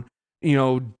background, you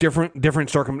know, a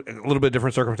little bit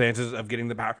different circumstances of getting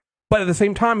the power. But at the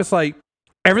same time, it's like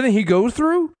everything he goes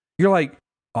through, you're like,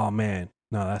 oh man,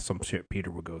 no, that's some shit Peter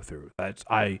would go through.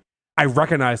 I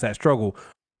recognize that struggle.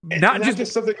 Not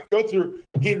just something to go through.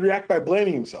 He'd react by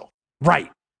blaming himself.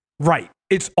 Right.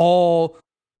 It's all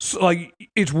like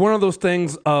it's one of those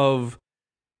things of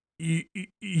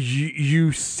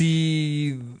you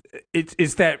see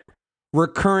it's that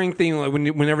recurring thing like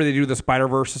whenever they do the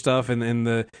Spider-Verse stuff and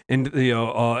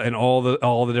all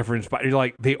the different you're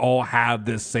like they all have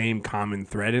this same common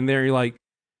thread in there. You're like,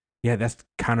 yeah, that's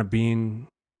kind of being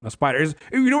a spider.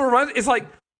 You know what it reminds me? It's like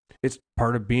it's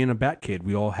part of being a Bat Kid.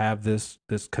 We all have this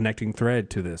connecting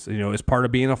thread to this. You know, it's part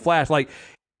of being a Flash. Like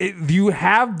you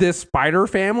have this spider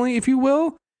family, if you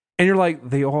will, and you're like,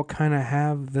 they all kind of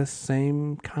have the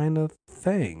same kind of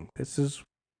thing. This is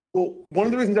one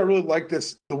of the reasons I really like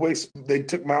this, the way they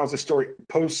took Miles' story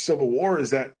post Civil War, is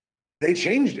that they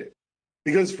changed it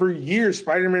because for years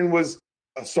Spider-Man was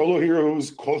a solo hero who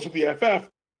was close with the FF,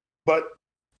 but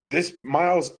this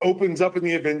Miles opens up in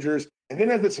the Avengers and then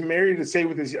has the temerity to say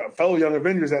with his fellow Young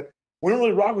Avengers that we don't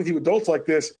really rock with you adults like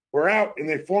this. We're out, and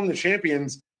they form the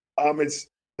Champions. It's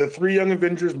the three Young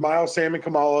Avengers, Miles, Sam, and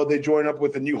Kamala. They join up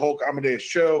with the new Hulk Amadeus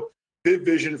Cho, Bit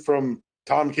Vision from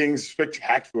Tom King's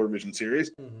spectacular Vision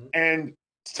series, and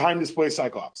it's time to display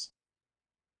Cyclops.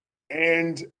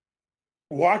 And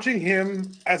watching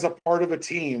him as a part of a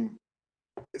team,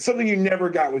 it's something you never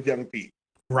got with Young Pete.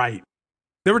 Right.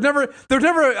 There was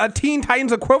never a Teen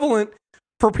Titans equivalent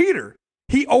for Peter.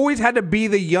 He always had to be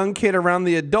the young kid around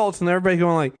the adults, and everybody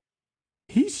going like,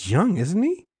 he's young, isn't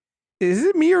he? Is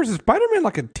it me or is Spider-Man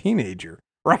like a teenager?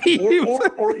 Right?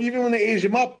 Or even when they aged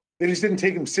him up, they just didn't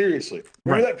take him seriously.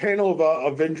 Remember that panel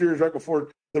of Avengers right before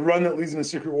the run that leads into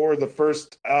Secret War, the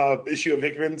first issue of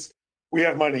Hickman's? We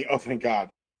have money. Oh, thank God.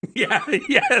 Yeah. Yo,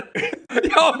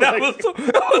 that was so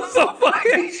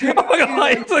funny. Oh my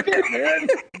God, it's like,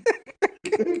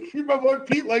 treat my boy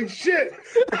Pete like shit.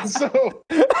 And so,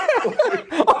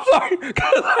 I'm sorry,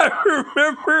 because I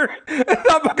remember, and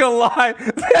I'm not gonna lie,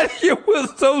 that shit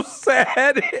was so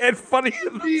sad and funny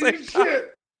at the same time.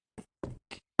 shit.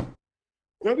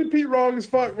 Nothing Pete wrong as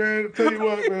fuck, man. I'll tell you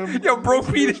what, man. Yo,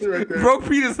 broke Pete, right there. broke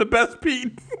Pete is the best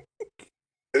Pete.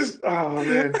 Oh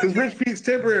man, because Rich Pete's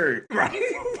temporary, Right?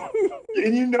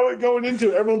 and you know it going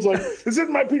into it. Everyone's like, "This isn't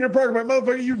my Peter Parker, my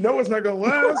motherfucker." You know it's not gonna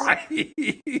last. Right.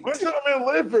 What's up, man?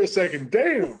 Live for a second.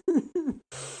 Damn.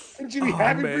 Shouldn't you be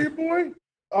happy man. for your boy?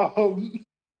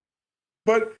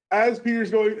 But as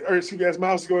Peter's going, or excuse me, as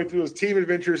Miles is going through his team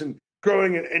adventures and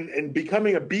growing and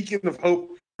becoming a beacon of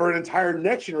hope for an entire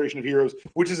next generation of heroes,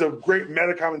 which is a great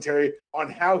meta commentary on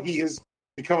how he has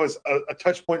become a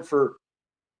touch point for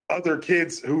other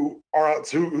kids who are out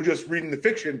who just reading the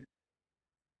fiction.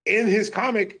 In his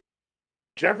comic,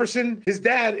 Jefferson, his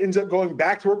dad, ends up going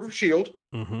back to work with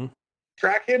S.H.I.E.L.D.,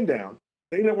 track him down.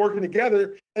 They end up working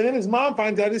together, and then his mom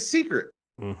finds out his secret.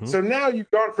 So now you've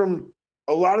gone from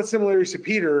a lot of similarities to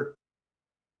Peter,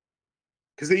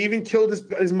 because they even killed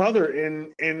his mother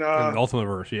in Ultimate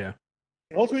Verse, yeah.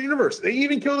 Ultimate Universe. They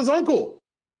even killed his uncle.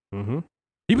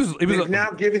 He was They've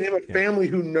now given him a family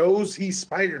who knows he's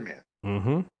Spider-Man.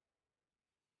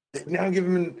 They've now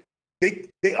given him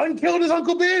they unkilled his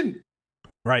Uncle Ben.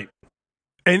 Right.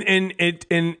 And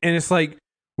it's like,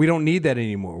 we don't need that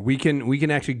anymore. We can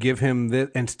actually give him this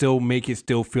and still make it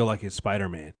still feel like it's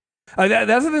Spider-Man.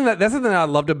 That's the thing I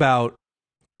loved about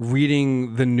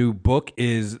reading the new book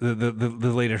is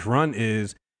the latest run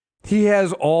is he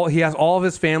has all of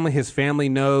his family. His family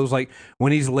knows, like,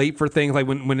 when he's late for things, like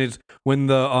when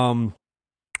the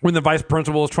vice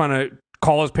principal is trying to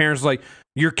call his parents, like,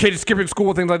 your kid is skipping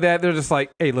school, things like that. They're just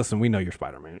like, hey, listen, we know you're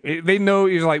Spider-Man. They know,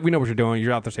 he's like, we know what you're doing.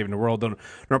 You're out there saving the world. Don't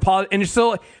apologize. And you're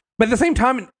still, but at the same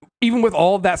time, even with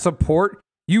all of that support,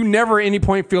 you never at any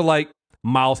point feel like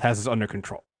Miles has this under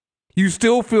control. You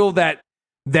still feel that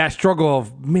struggle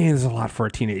of, man, there's a lot for a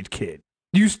teenage kid.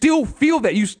 You still feel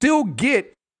that. You still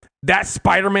get that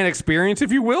Spider-Man experience,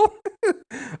 if you will,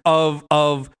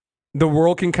 of the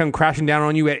world can come crashing down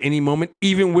on you at any moment,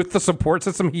 even with the support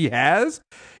system he has.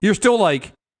 You're still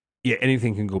like, yeah,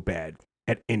 anything can go bad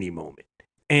at any moment,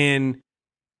 and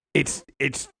it's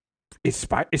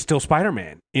still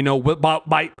Spider-Man, you know,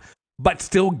 but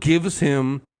still gives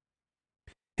him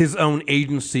his own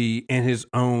agency and his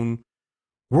own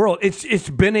world. It's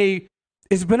been a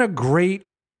great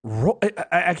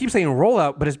I keep saying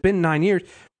rollout, but it's been 9 years.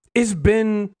 It's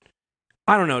been,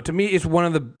 I don't know, to me, it's one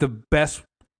of the best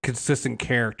consistent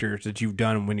characters that you've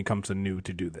done when it comes to new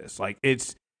to do this. Like,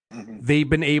 it's they've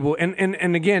been able,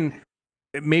 and again,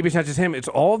 maybe it's not just him, it's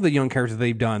all the young characters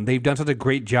they've done. They've done such a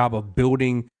great job of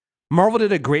building. Marvel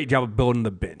did a great job of building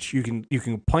the bench. You can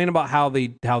complain about how they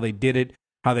did it,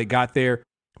 how they got there,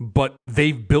 but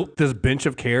they've built this bench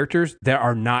of characters that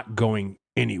are not going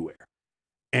anywhere.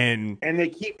 And they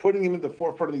keep putting him at the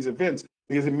forefront of these events,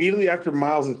 because immediately after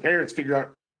Miles' parents figure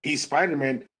out he's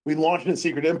Spider-Man, we launch in a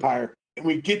secret empire, and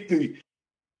we get the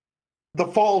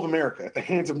fall of America at the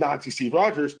hands of Nazi Steve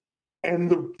Rogers,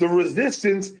 and the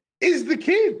resistance is the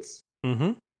kids.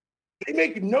 They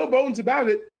make no bones about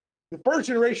it. The first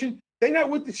generation, they're not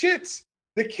with the shits.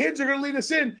 The kids are going to lead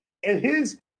us in, and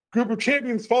his group of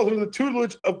champions falls under the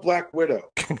tutelage of Black Widow,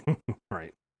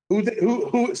 right?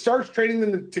 Who starts training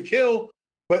them to kill,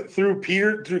 but through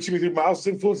Miles'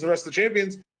 influence, the rest of the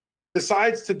champions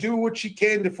decides to do what she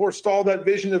can to forestall that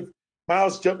vision of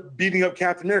Miles beating up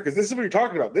Captain America. This is what you're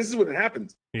talking about. This is what it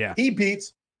happens. Yeah, he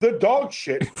beats the dog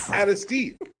shit out of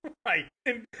Steve. Right.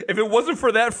 And if it wasn't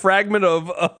for that fragment of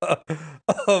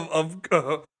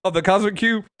the Cosmic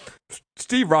Cube,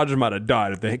 Steve Rogers might have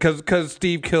died. Because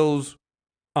Steve kills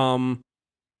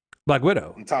Black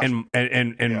Widow,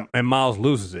 and Miles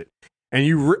loses it.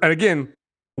 And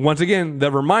once again,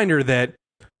 the reminder that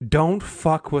don't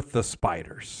fuck with the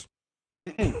spiders.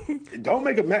 Don't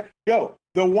make a Yo,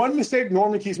 the one mistake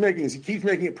Norman keeps making is he keeps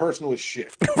making it personal as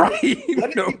shit. Right?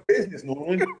 Let it be business,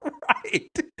 Norman. Right?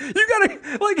 You gotta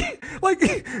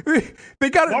they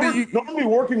gotta. Norman be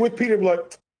working with Peter,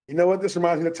 like, you know what? This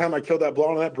reminds me of the time I killed that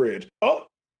blonde on that bridge. Oh,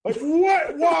 like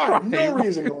what? Why? Right. No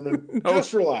reason, Norman.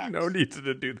 Just relax. No need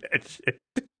to do that shit.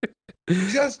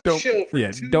 Just chill.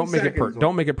 For don't make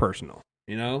don't make it personal.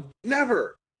 You know,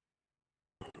 never.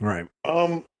 Right.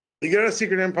 We get out of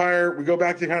Secret Empire. We go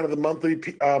back to kind of the monthly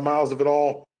Miles of it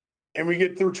all, and we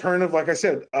get the return of, like I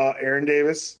said, Aaron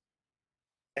Davis,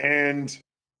 and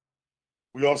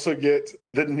we also get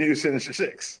the new Sinister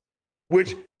Six,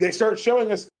 which they start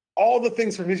showing us all the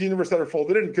things from his universe that are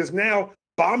folded in, because now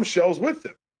Bombshell's with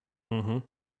them.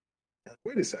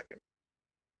 Wait a second.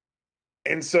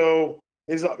 And so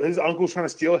his uncle's trying to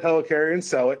steal a helicarrier and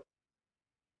sell it.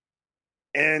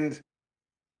 And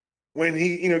when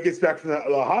he, gets back from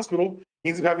the hospital, he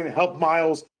ends up having to help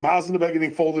Miles. Miles ends up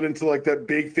getting folded into like that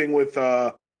big thing with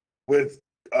the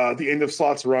end of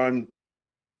Slot's run,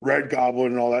 Red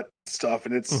Goblin and all that stuff.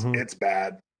 And it's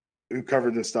bad. We've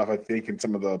covered this stuff, I think, in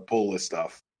some of the pull list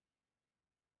stuff.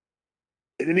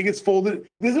 And then he gets folded.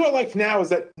 This is what I like now is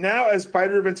that now as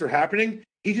spider events are happening,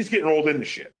 he's just getting rolled into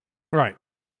shit. Right.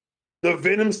 The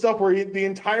Venom stuff where the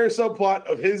entire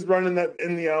subplot of his run in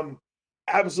the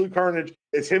Absolute Carnage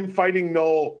is him fighting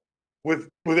Null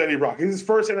with Eddie Brock. His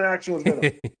first interaction with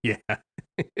Venom. Yeah.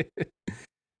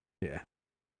 Yeah.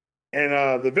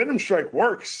 And the Venom strike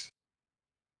works.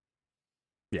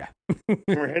 Yeah.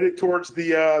 We're headed towards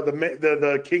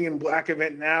the King in Black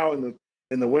event now in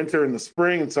the winter and the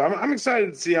spring, and so I'm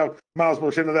excited to see how Miles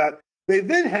works into that. They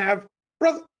then have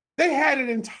they had an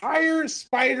entire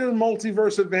Spider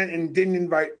multiverse event and didn't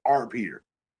invite our Peter.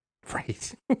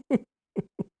 Right.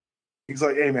 He's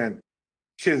like, "Hey man,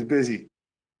 shit is busy.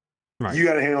 Right. You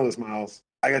got to handle this, Miles.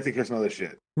 I got to take care of some other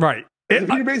shit." Right. And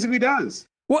Peter basically does.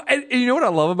 Well, and you know what I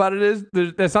love about it is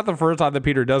that's not the first time that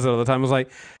Peter does it all the time. It's like,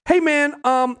 hey, man,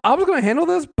 I was going to handle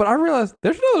this, but I realized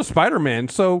there's another Spider-Man.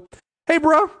 So, hey,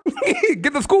 bro,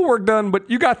 get the schoolwork done, but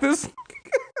you got this.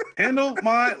 Handle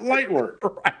my light work.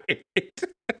 Right.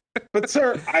 But,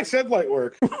 sir, I said light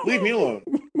work. Leave me alone.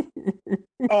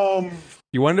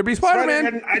 You wanted to be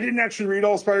Spider-Man? I didn't actually read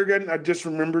all Spider-Geddon. I just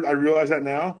remembered. I realized that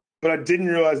now. But I didn't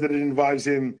realize that it involves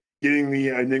him getting the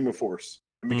Enigma Force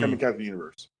and becoming Captain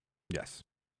Universe. Yes.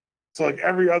 So, like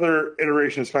every other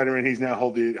iteration of Spider-Man, he's now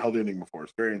held the Enigma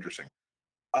Force. Very interesting.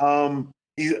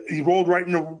 He rolled right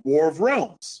into War of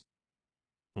Realms.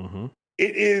 Mm-hmm.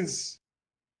 It is.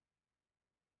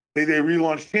 They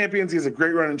relaunched Champions. He has a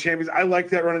great run in Champions. I like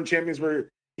that run in Champions where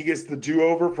he gets the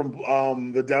do-over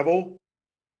from the Devil.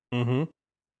 Mm-hmm.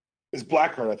 It's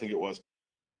Blackheart, I think it was.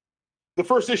 The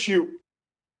first issue,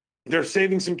 they're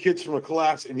saving some kids from a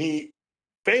collapse, and he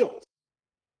fails.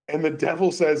 And the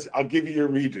Devil says, "I'll give you your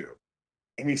redo."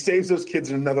 And he saves those kids,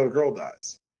 and another girl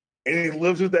dies. And he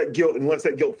lives with that guilt and lets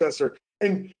that guilt fester.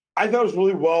 And I thought it was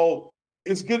really well.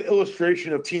 It's a good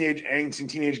illustration of teenage angst and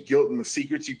teenage guilt and the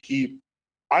secrets you keep.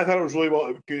 I thought it was really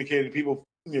well communicated. People,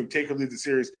 take or leave the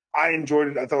series. I enjoyed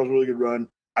it. I thought it was a really good run.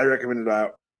 I recommend it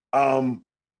out.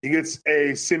 He gets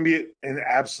a symbiote in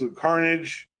Absolute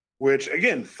Carnage, which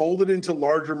again folded into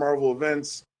larger Marvel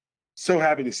events. So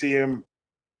happy to see him.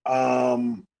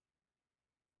 Let's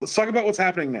talk about what's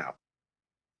happening now.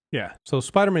 Yeah. So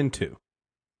Spider-Man 2. Kind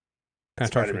of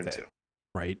starts Spider-Man with 2. that,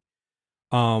 right?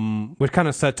 Which kind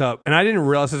of sets up, and I didn't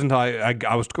realize this until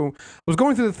I was going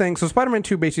through the thing. So Spider-Man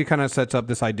 2 basically kind of sets up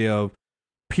this idea of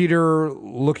Peter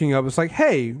looking up. It's like,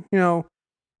 hey,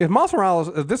 if Miles Morales,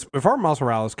 if our Miles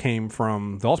Morales came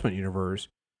from the Ultimate Universe,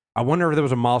 I wonder if there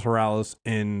was a Miles Morales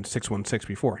in 616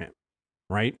 before him,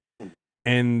 right?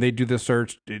 And they do the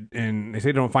search, and they say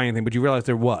they don't find anything, but you realize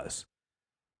there was.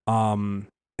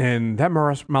 And that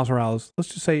Miles Morales, let's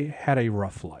just say, had a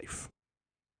rough life.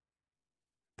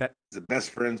 He's the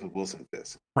best friends with Wilson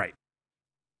Fisk. Right.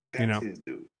 That's his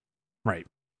dude. Right.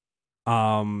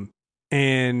 And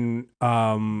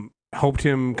helped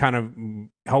Wilson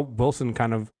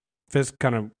Fisk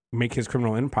kind of make his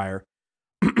criminal empire.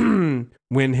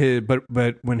 When his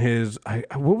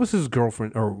what was his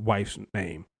girlfriend or wife's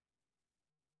name?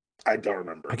 I don't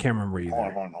remember. I can't remember either.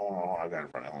 Hold on. I got it in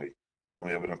front of me.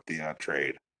 Let me open up the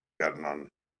trade. Got it on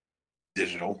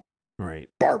digital. Right.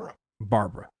 Barbara.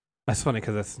 That's funny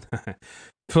because that's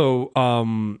so.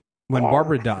 When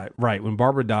Barbara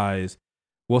dies,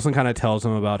 Wilson kind of tells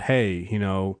him about, hey,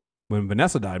 when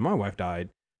Vanessa died, my wife died.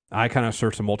 I kind of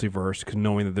searched the multiverse because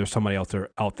knowing that there's somebody else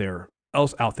out there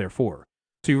for her.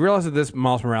 So you realize that this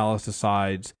Miles Morales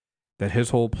decides that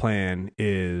his whole plan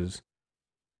is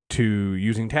to,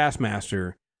 using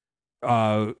Taskmaster,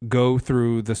 go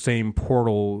through the same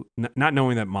portal, not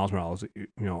knowing that Miles Morales,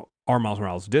 our Miles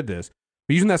Morales did this,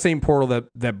 but using that same portal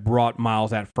that brought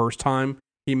Miles that first time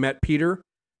he met Peter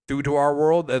through to our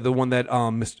world, the one that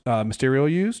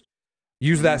Mysterio used.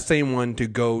 Use that same one to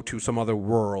go to some other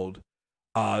world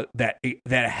that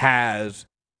has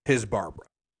his Barbara,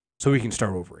 so we can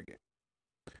start over again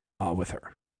with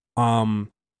her.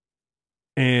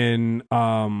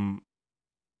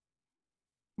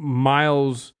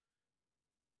 Miles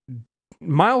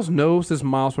knows this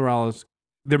Miles Morales.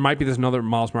 There might be this another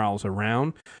Miles Morales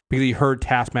around because he heard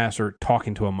Taskmaster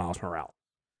talking to a Miles Morales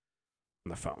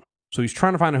on the phone. So he's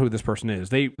trying to find out who this person is.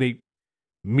 They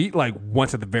meet like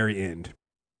once at the very end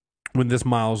when this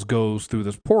Miles goes through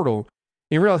this portal.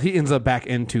 And you realize he ends up back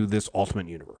into this Ultimate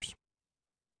Universe.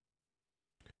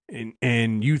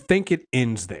 and you think it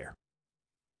ends there.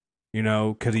 You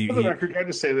know, because For the record, can I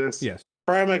just say this? Yes.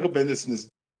 Brian Michael Bendis is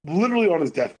literally on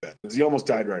his deathbed because he almost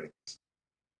died writing this.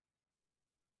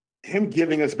 Him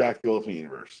giving us back the Ultimate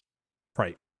Universe.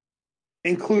 Right.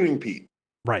 Including Pete.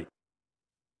 Right.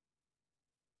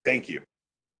 Thank you.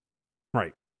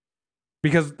 Right.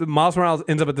 Because Miles Morales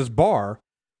ends up at this bar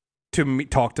to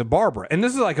talk to Barbara. And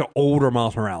this is like an older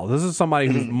Miles Morales. This is somebody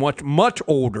who's much, much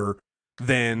older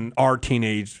than our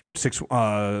teenage was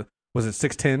it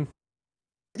 6'10"?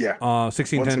 Yeah.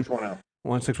 1610. 1610.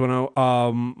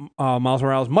 1610. Miles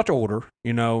Morales, much older,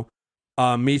 you know,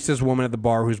 meets this woman at the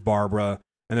bar who's Barbara,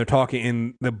 and they're talking,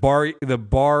 and the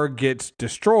bar gets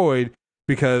destroyed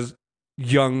because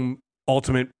young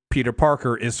Ultimate Peter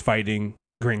Parker is fighting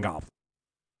Green Goblin.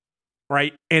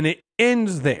 Right? And it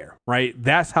ends there, right?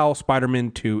 That's how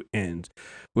Spider-Man 2 ends.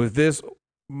 With this,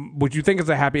 what you think is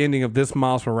a happy ending of this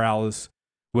Miles Morales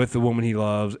with the woman he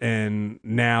loves, and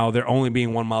now there only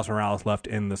being one Miles Morales left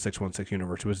in the 616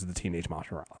 universe, which is the teenage Miles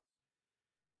Morales.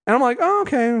 And I'm like, oh,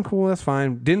 okay, cool, that's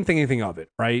fine. Didn't think anything of it,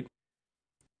 right?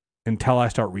 Until I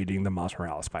start reading the Miles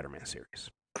Morales Spider-Man series.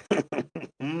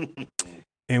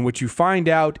 And what you find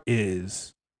out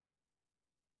is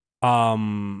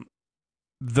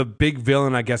the big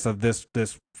villain, I guess, of this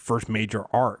first major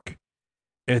arc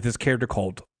is this character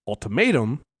called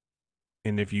Ultimatum.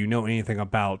 And if you know anything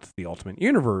about the Ultimate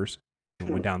Universe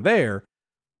and went down there,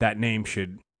 that name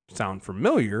should sound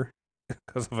familiar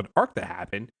because of an arc that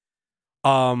happened.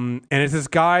 And it's this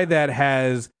guy that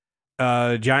has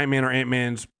Giant Man or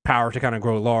Ant-Man's power to kind of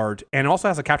grow large, and also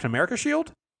has a Captain America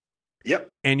shield. Yep.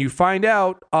 And you find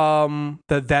out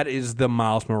that is the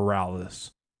Miles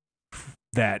Morales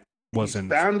that was He's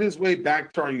found his way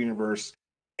back to our universe,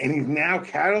 and he's now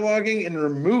cataloging and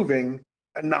removing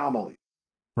anomalies.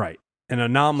 Right. And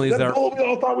anomalies we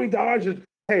all thought we dodged.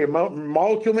 Hey,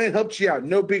 Molecule Man helped you out.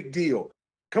 No big deal.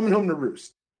 Coming home to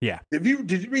roost. Yeah. Did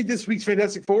you read this week's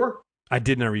Fantastic Four? I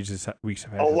did not read this week's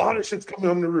Fantastic Four. A lot of shit's coming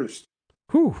home to roost.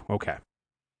 Whew. Okay.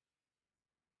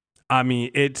 I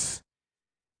mean, it's.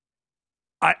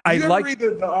 I like read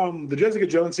the Jessica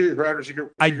Jones series right after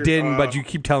Secret. I didn't, but you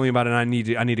keep telling me about it, and I need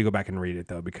to go back and read it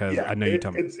though, because I know you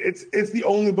tell me. It's the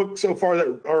only book so far that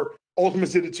or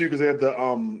Ultimates did it too, because they had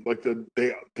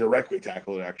they directly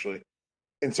tackle it actually,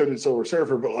 and so did Silver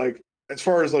Surfer. But like as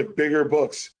far as like bigger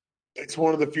books, it's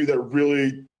one of the few that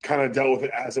really kind of dealt with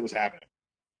it as it was happening.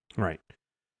 Right.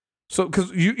 So,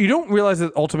 because you don't realize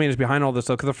that Ultimate is behind all this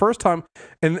stuff. Because the first time,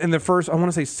 in the first, I want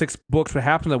to say 6 books, what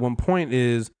happens at one point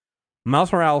is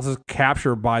Miles Morales is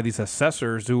captured by these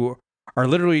assessors who are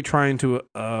literally trying to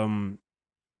run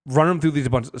him through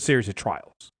a series of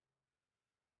trials.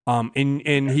 And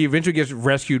he eventually gets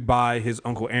rescued by his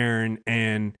uncle Aaron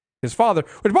and his father.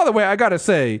 Which, by the way, I gotta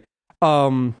say,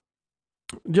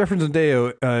 Jefferson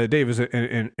Davis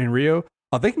and Rio,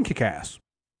 they can kick ass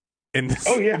in this.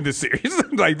 In this series.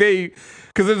 Like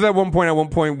because there's at one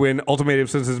point when Ultimatum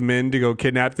sends his men to go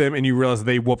kidnap them, and you realize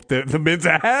they whooped the men's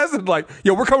ass, and like,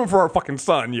 yo, we're coming for our fucking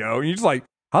son, yo. And you're just like,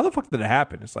 how the fuck did it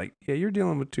happen? It's like, yeah, you're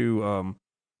dealing with you're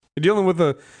dealing with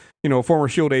a former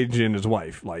SHIELD agent and his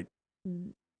wife, like.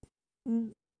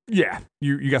 Yeah,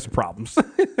 you got some problems.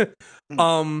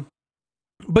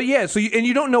 But yeah, so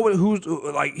you don't know who's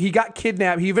like, he got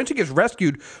kidnapped. He eventually gets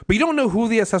rescued, but you don't know who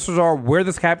the assessors are, where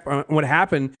this what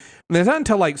happened. And it's not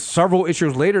until like several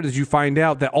issues later that you find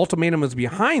out that Ultimatum is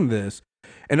behind this,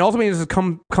 and Ultimatum has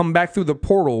come back through the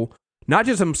portal, not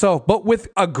just himself, but with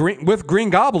Green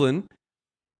Goblin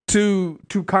to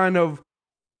kind of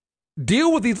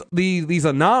deal with these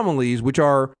anomalies, which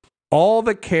are all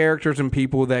the characters and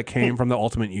people that came from the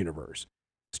Ultimate Universe,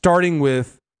 starting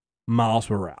with Miles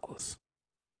Morales.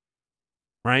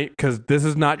 Right? Because this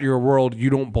is not your world.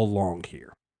 You don't belong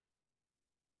here.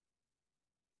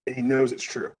 And he knows it's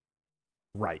true.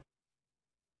 Right.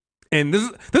 And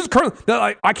this is currently.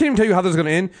 I can't even tell you how this is going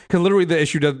to end, because literally the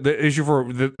issue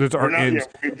for this arc ends.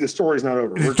 The story's not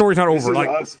over. The story's not over. Like,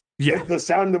 us. Yeah, the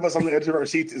sound of us on the edge of our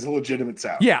seats is a legitimate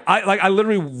sound. Yeah, I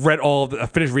literally I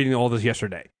finished reading all this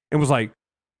yesterday and was like,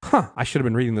 I should have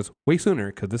been reading this way sooner,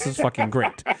 because this is fucking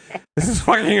great. This is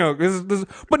fucking, this.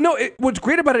 But no, what's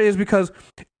great about it is because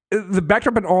the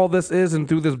backdrop in all this is, and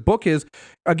through this book is,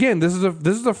 again, this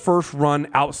is the first run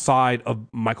outside of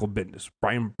Michael Bendis,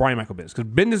 Brian Michael Bendis,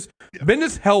 because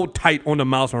Bendis held tight on the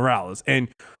Miles Morales. And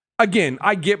again,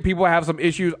 I get people have some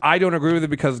issues. I don't agree with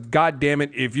it, because God damn it,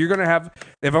 if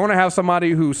I want to have somebody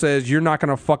who says you're not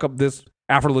going to fuck up this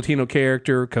Afro-Latino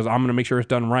character because I'm going to make sure it's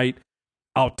done right,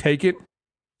 I'll take it.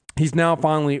 He's now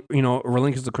finally,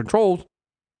 relinquished the controls.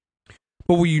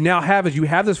 But what you now have is you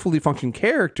have this fully functioning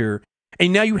character,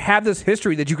 and now you have this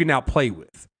history that you can now play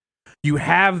with. you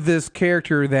have this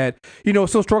character that,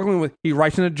 still struggling with, he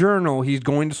writes in a journal, he's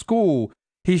going to school,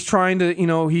 he's trying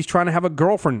to have a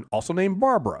girlfriend also named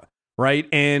Barbara, right?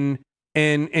 And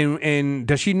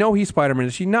does she know he's Spider-Man?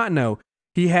 Does she not know?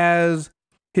 He has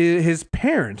his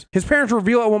parents. His parents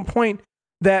reveal at one point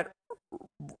that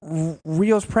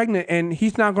Rio's pregnant and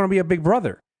he's not going to be a big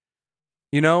brother.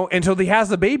 And so he has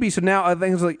the baby. So now I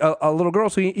think it's like a little girl.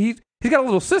 So he's got a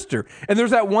little sister. And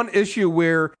there's that one issue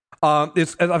where I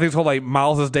think it's called like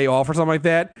Miles' Day Off or something like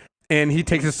that. And he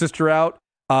takes his sister out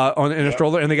in a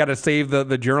stroller, and they got to save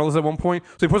the journalist at one point.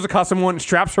 So he puts a costume on,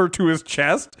 straps her to his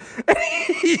chest. And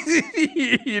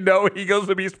he goes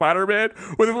to be Spider-Man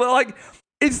with like,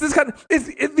 it's this kind of,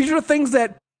 these are the things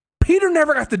that Peter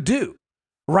never got to do.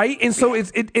 Right. And so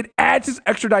it adds this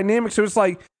extra dynamic. So it's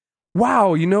like,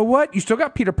 wow, you know what? You still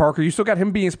got Peter Parker. You still got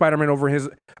him being Spider-Man over his,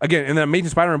 again, in the Amazing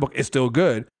Spider-Man book, is still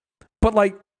good. But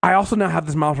like, I also now have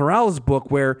this Miles Morales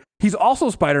book where he's also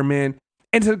Spider-Man,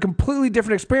 and it's a completely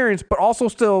different experience, but also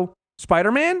still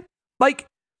Spider-Man. Like,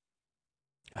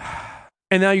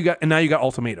 and now you got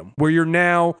Ultimatum, where you're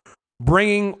now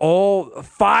bringing all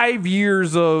 5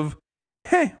 years of,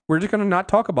 hey, we're just going to not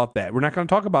talk about that. We're not going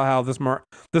to talk about how this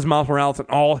Miles Morales and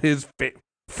all his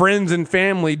friends and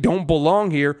family don't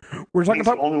belong here. We're talking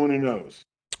about the only one who knows.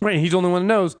 Right, he's the only one who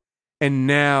knows. And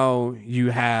now you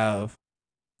have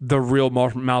the real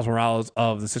Miles Morales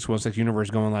of the 616 universe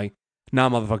going like, nah,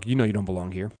 motherfucker, you don't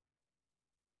belong here.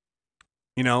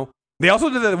 They also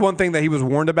did that one thing that he was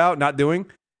warned about not doing.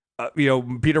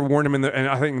 Peter warned him and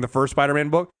I think in the first Spider-Man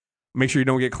book, make sure you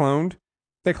don't get cloned.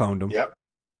 They cloned him. Yep.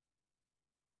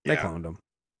 They cloned him.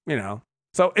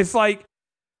 So it's like,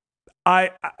 I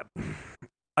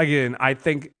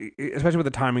think, especially with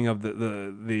the timing of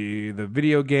the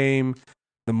video game,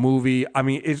 the movie, I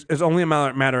mean, it's only a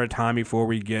matter of time before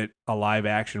we get a live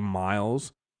action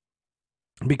Miles,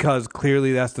 because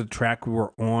clearly that's the track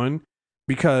we're on,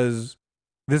 because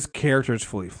this character is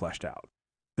fully fleshed out.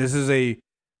 This is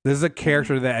a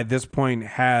character that at this point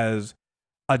has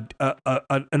an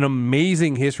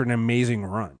amazing history, an amazing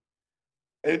run.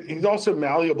 He's also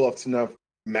malleable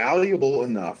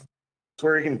enough to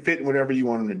where he can fit in whatever you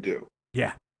want him to do.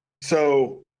 Yeah.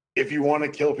 So if you want to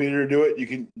kill Peter to do it, you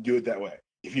can do it that way.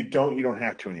 If you don't, you don't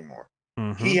have to anymore.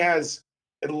 Mm-hmm. He has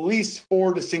at least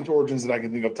 4 distinct origins that I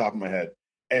can think of top of my head.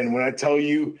 And when I tell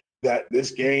you that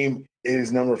this game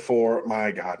is number 4,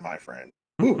 my God, my friend.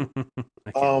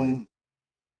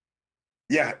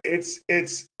 Yeah,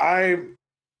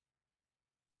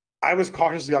 I was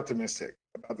cautiously optimistic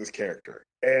about this character.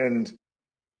 And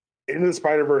Into the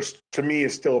Spider-Verse, to me,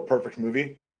 is still a perfect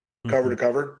movie, cover to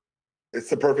cover. It's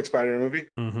the perfect Spider-Man movie.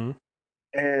 Mm-hmm.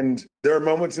 And there are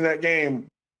moments in that game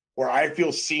where I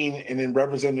feel seen and then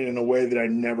represented in a way that I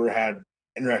never had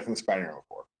interacting with Spider-Man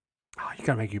before. Oh, you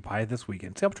gotta make you buy it this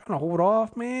weekend. See, I'm trying to hold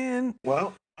off, man.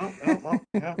 Well,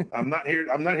 yeah. I'm not here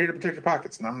to protect your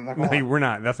pockets. And I'm not gonna we're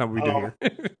not. That's not what we do here.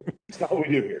 It's not what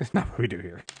we do here. It's not what we do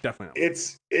here. Definitely not.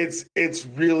 It's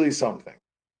really something.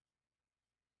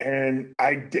 And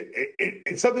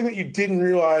it's something that you didn't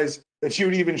realize that you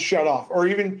would even shut off, or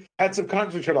even had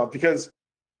subconsciously shut off, because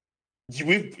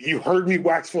you heard me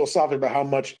wax philosophical about how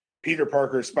much Peter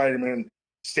Parker, Spider-Man,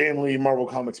 Stan Lee, Marvel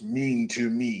Comics mean to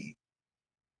me.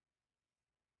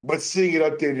 But seeing it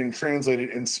updated and translated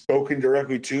and spoken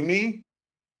directly to me,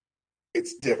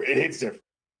 it's different. It hits different.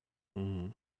 Mm-hmm.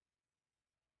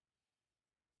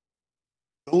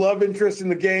 The love interest in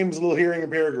the game is a little hearing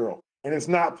impaired girl. And it's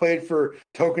not played for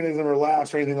tokenism or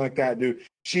laughs or anything like that, dude.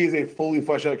 She is a fully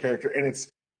fleshed out character. And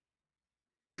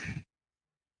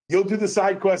you'll do the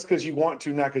side quest because you want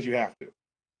to, not because you have to.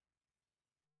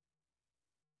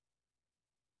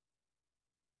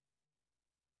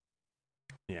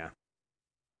 Yeah.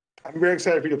 I'm very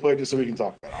excited for you to play just so we can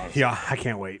talk about it, honestly. Yeah, I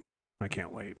can't wait.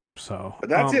 So but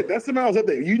that's it. That's the Miles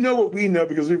update. You know what we know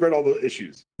because we've read all the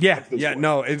issues. Yeah.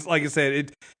 No, it's like I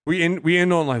said. We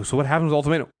end on like, so what happens with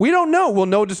Ultimatum? We don't know. We'll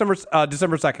know December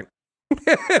 2nd.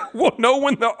 We'll know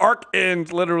when the arc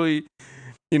ends. Literally,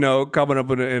 coming up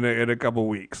in a couple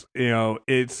weeks.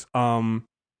 It's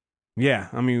yeah.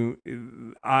 I mean,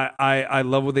 I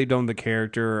love what they've done with the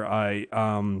character.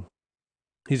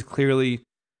 He's clearly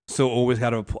always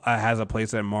has a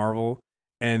place at Marvel.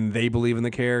 And they believe in the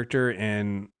character,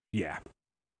 and yeah,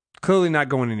 clearly not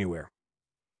going anywhere.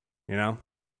 Man.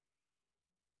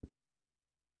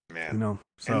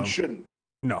 So and shouldn't.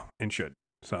 No, and should.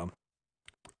 So,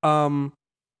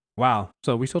 wow.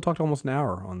 So we still talked almost an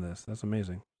hour on this. That's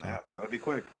amazing. Yeah, that'd be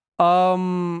quick.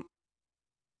 Maybe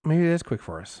that's quick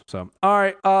for us. So, all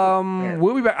right.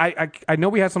 We'll be back. I know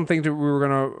we had some things that we were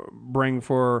gonna bring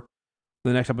for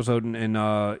the next episode in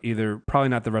either probably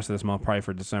not the rest of this month, probably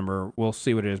for December. We'll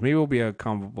see what it is. Maybe it'll be a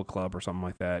comic book club or something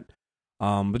like that.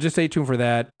 But just stay tuned for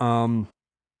that.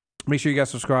 Make sure you guys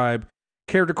subscribe.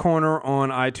 Character Corner on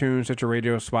iTunes, Stitcher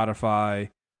Radio, Spotify.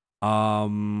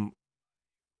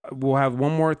 We'll have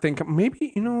one more thing.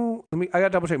 Maybe, I got to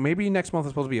double check. Maybe next month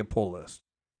is supposed to be a pull list.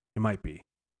 It might be.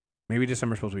 Maybe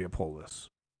December's supposed to be a pull list.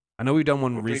 I know we've done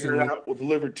one recently. Figure it out. We'll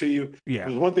deliver it to you. Yeah.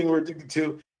 There's one thing we're addicted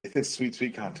to. It's sweet,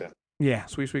 sweet content. Yeah,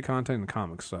 sweet content in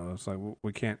comics. So it's like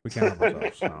we can't help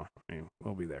ourselves. So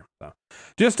we'll be there. So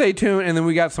just stay tuned, and then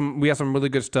we got some really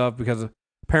good stuff because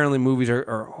apparently movies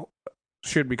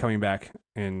should be coming back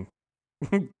in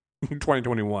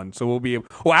 2021. So we'll be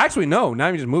actually no, not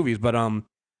even just movies, but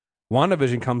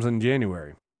WandaVision comes in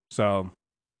January. So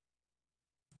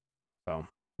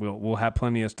we'll have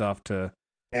plenty of stuff to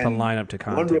line up to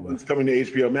content. Wonder Woman's coming to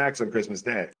HBO Max on Christmas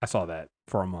Day. I saw that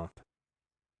for a month.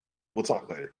 We'll talk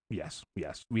later. Yes.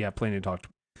 We have plenty to talk.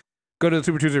 Go to the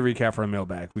Super Tuesday recap for a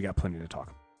mailbag. We got plenty to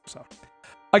talk. So,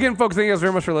 again, folks, thank you guys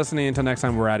very much for listening. Until next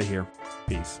time, we're out of here.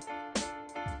 Peace.